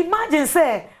 And imagine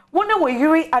say, one way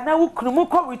you and I will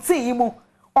come with you.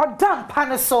 Or damn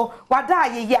panaso, wada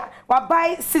ye ya,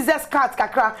 buy scissors cards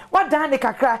kakra, wada ne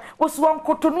kakra, was one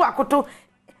koto no akoto,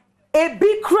 a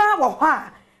big crowd or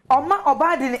ha, or ma or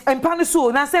bad in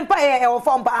panaso, na sempa or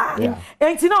form ba.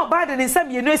 And you know, bad in some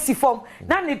university form,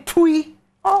 none tui.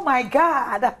 Oh my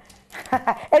God.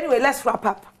 Anyway, let's wrap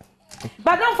up.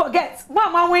 But don't forget,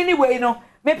 Mama, anyway, no,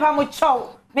 me pamo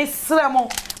chow, me slamo.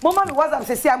 Mama, me WhatsApp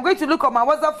say, I'm going to look on my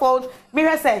WhatsApp phone. Me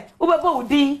say, Ubebo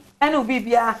Udi, and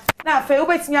Ubibia. Now, for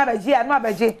Ubet Abaji, and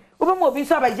Mabaji, Ubemo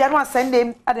Biso Abaji, and send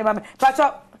him at the moment. But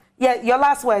your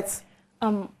last words.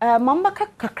 Mamba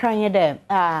Kakranya there.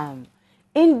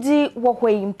 Indi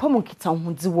Wahway, Pomokita,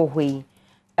 Hundi Wahway.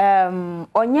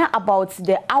 Onya about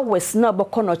the hours no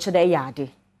bokonoche de yade.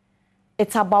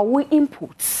 It's about we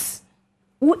inputs.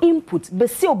 We input,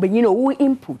 Besio Benino, we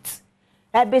input.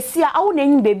 Besia, our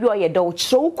name baby or your dog,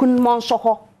 show kun monso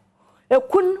ho. A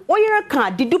kun, or your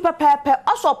car, did do pepper,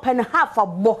 also pen half a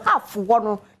bo half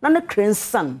one, none a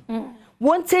crimson.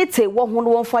 One tete,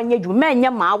 one find you, man,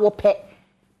 your ma will pet.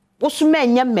 What's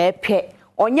man, your mare pet,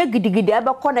 or your giddy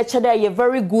ever connected there, you're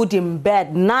very good in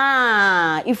bed.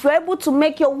 Nah, if you're able to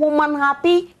make your woman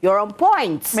happy, you're on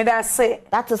point. May I say?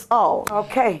 That is all.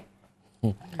 Okay.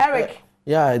 Eric.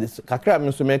 Yeah, this Kakra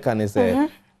Mr. Mekan is say.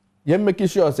 You make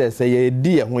sure say ye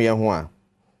dear who ye ho a.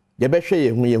 Ye be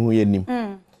hwe ye hu ye nim.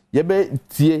 Ye be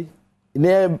tie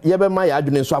ne ye be ma ya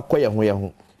adwene so akoye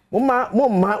ho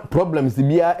Mama problems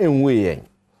bia enwe yen.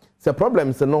 Se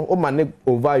problems no o man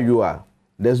over you are.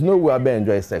 There's no way I be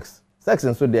enjoy sex. Sex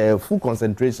and so there full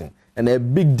concentration and a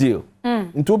big deal.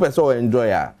 Into person enjoy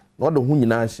ya. Not the hu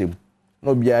nyina shame.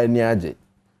 No bia ni age.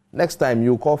 Next time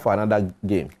you call for another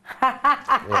game.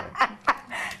 Yeah.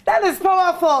 That is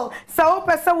powerful. So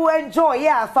person will enjoy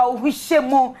yeah for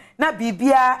wishemo na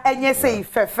bibia enye say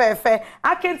fe.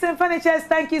 Akentin Furnitures,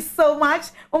 thank you so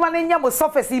much. Woman nya mo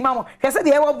surface imamo. Kese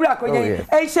de e wo bra konye.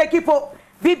 E shake po.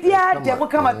 Bibia de mo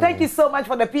kama. Thank you so much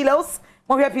for the pillows.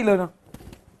 Mo here pillow no.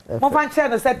 Mo fan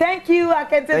channel say thank you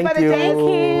Akentin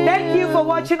Furnitures. Thank you for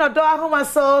watching Odo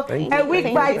Ahomaso a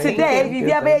week by today.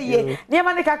 Bibia be ye.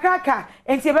 Niema ne kakraka.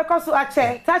 Enti e be koso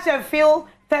ache. Touch and feel.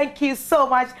 Thank you so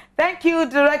much. Thank you,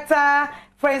 Director,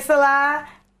 Priscilla,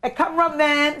 a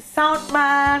cameraman, sound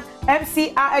man,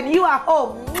 MCR, and you are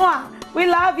home. Mwah! We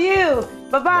love you.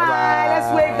 Bye-bye.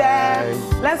 Let's wave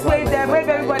them. Let's wave them. Wave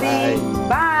everybody.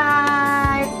 Bye.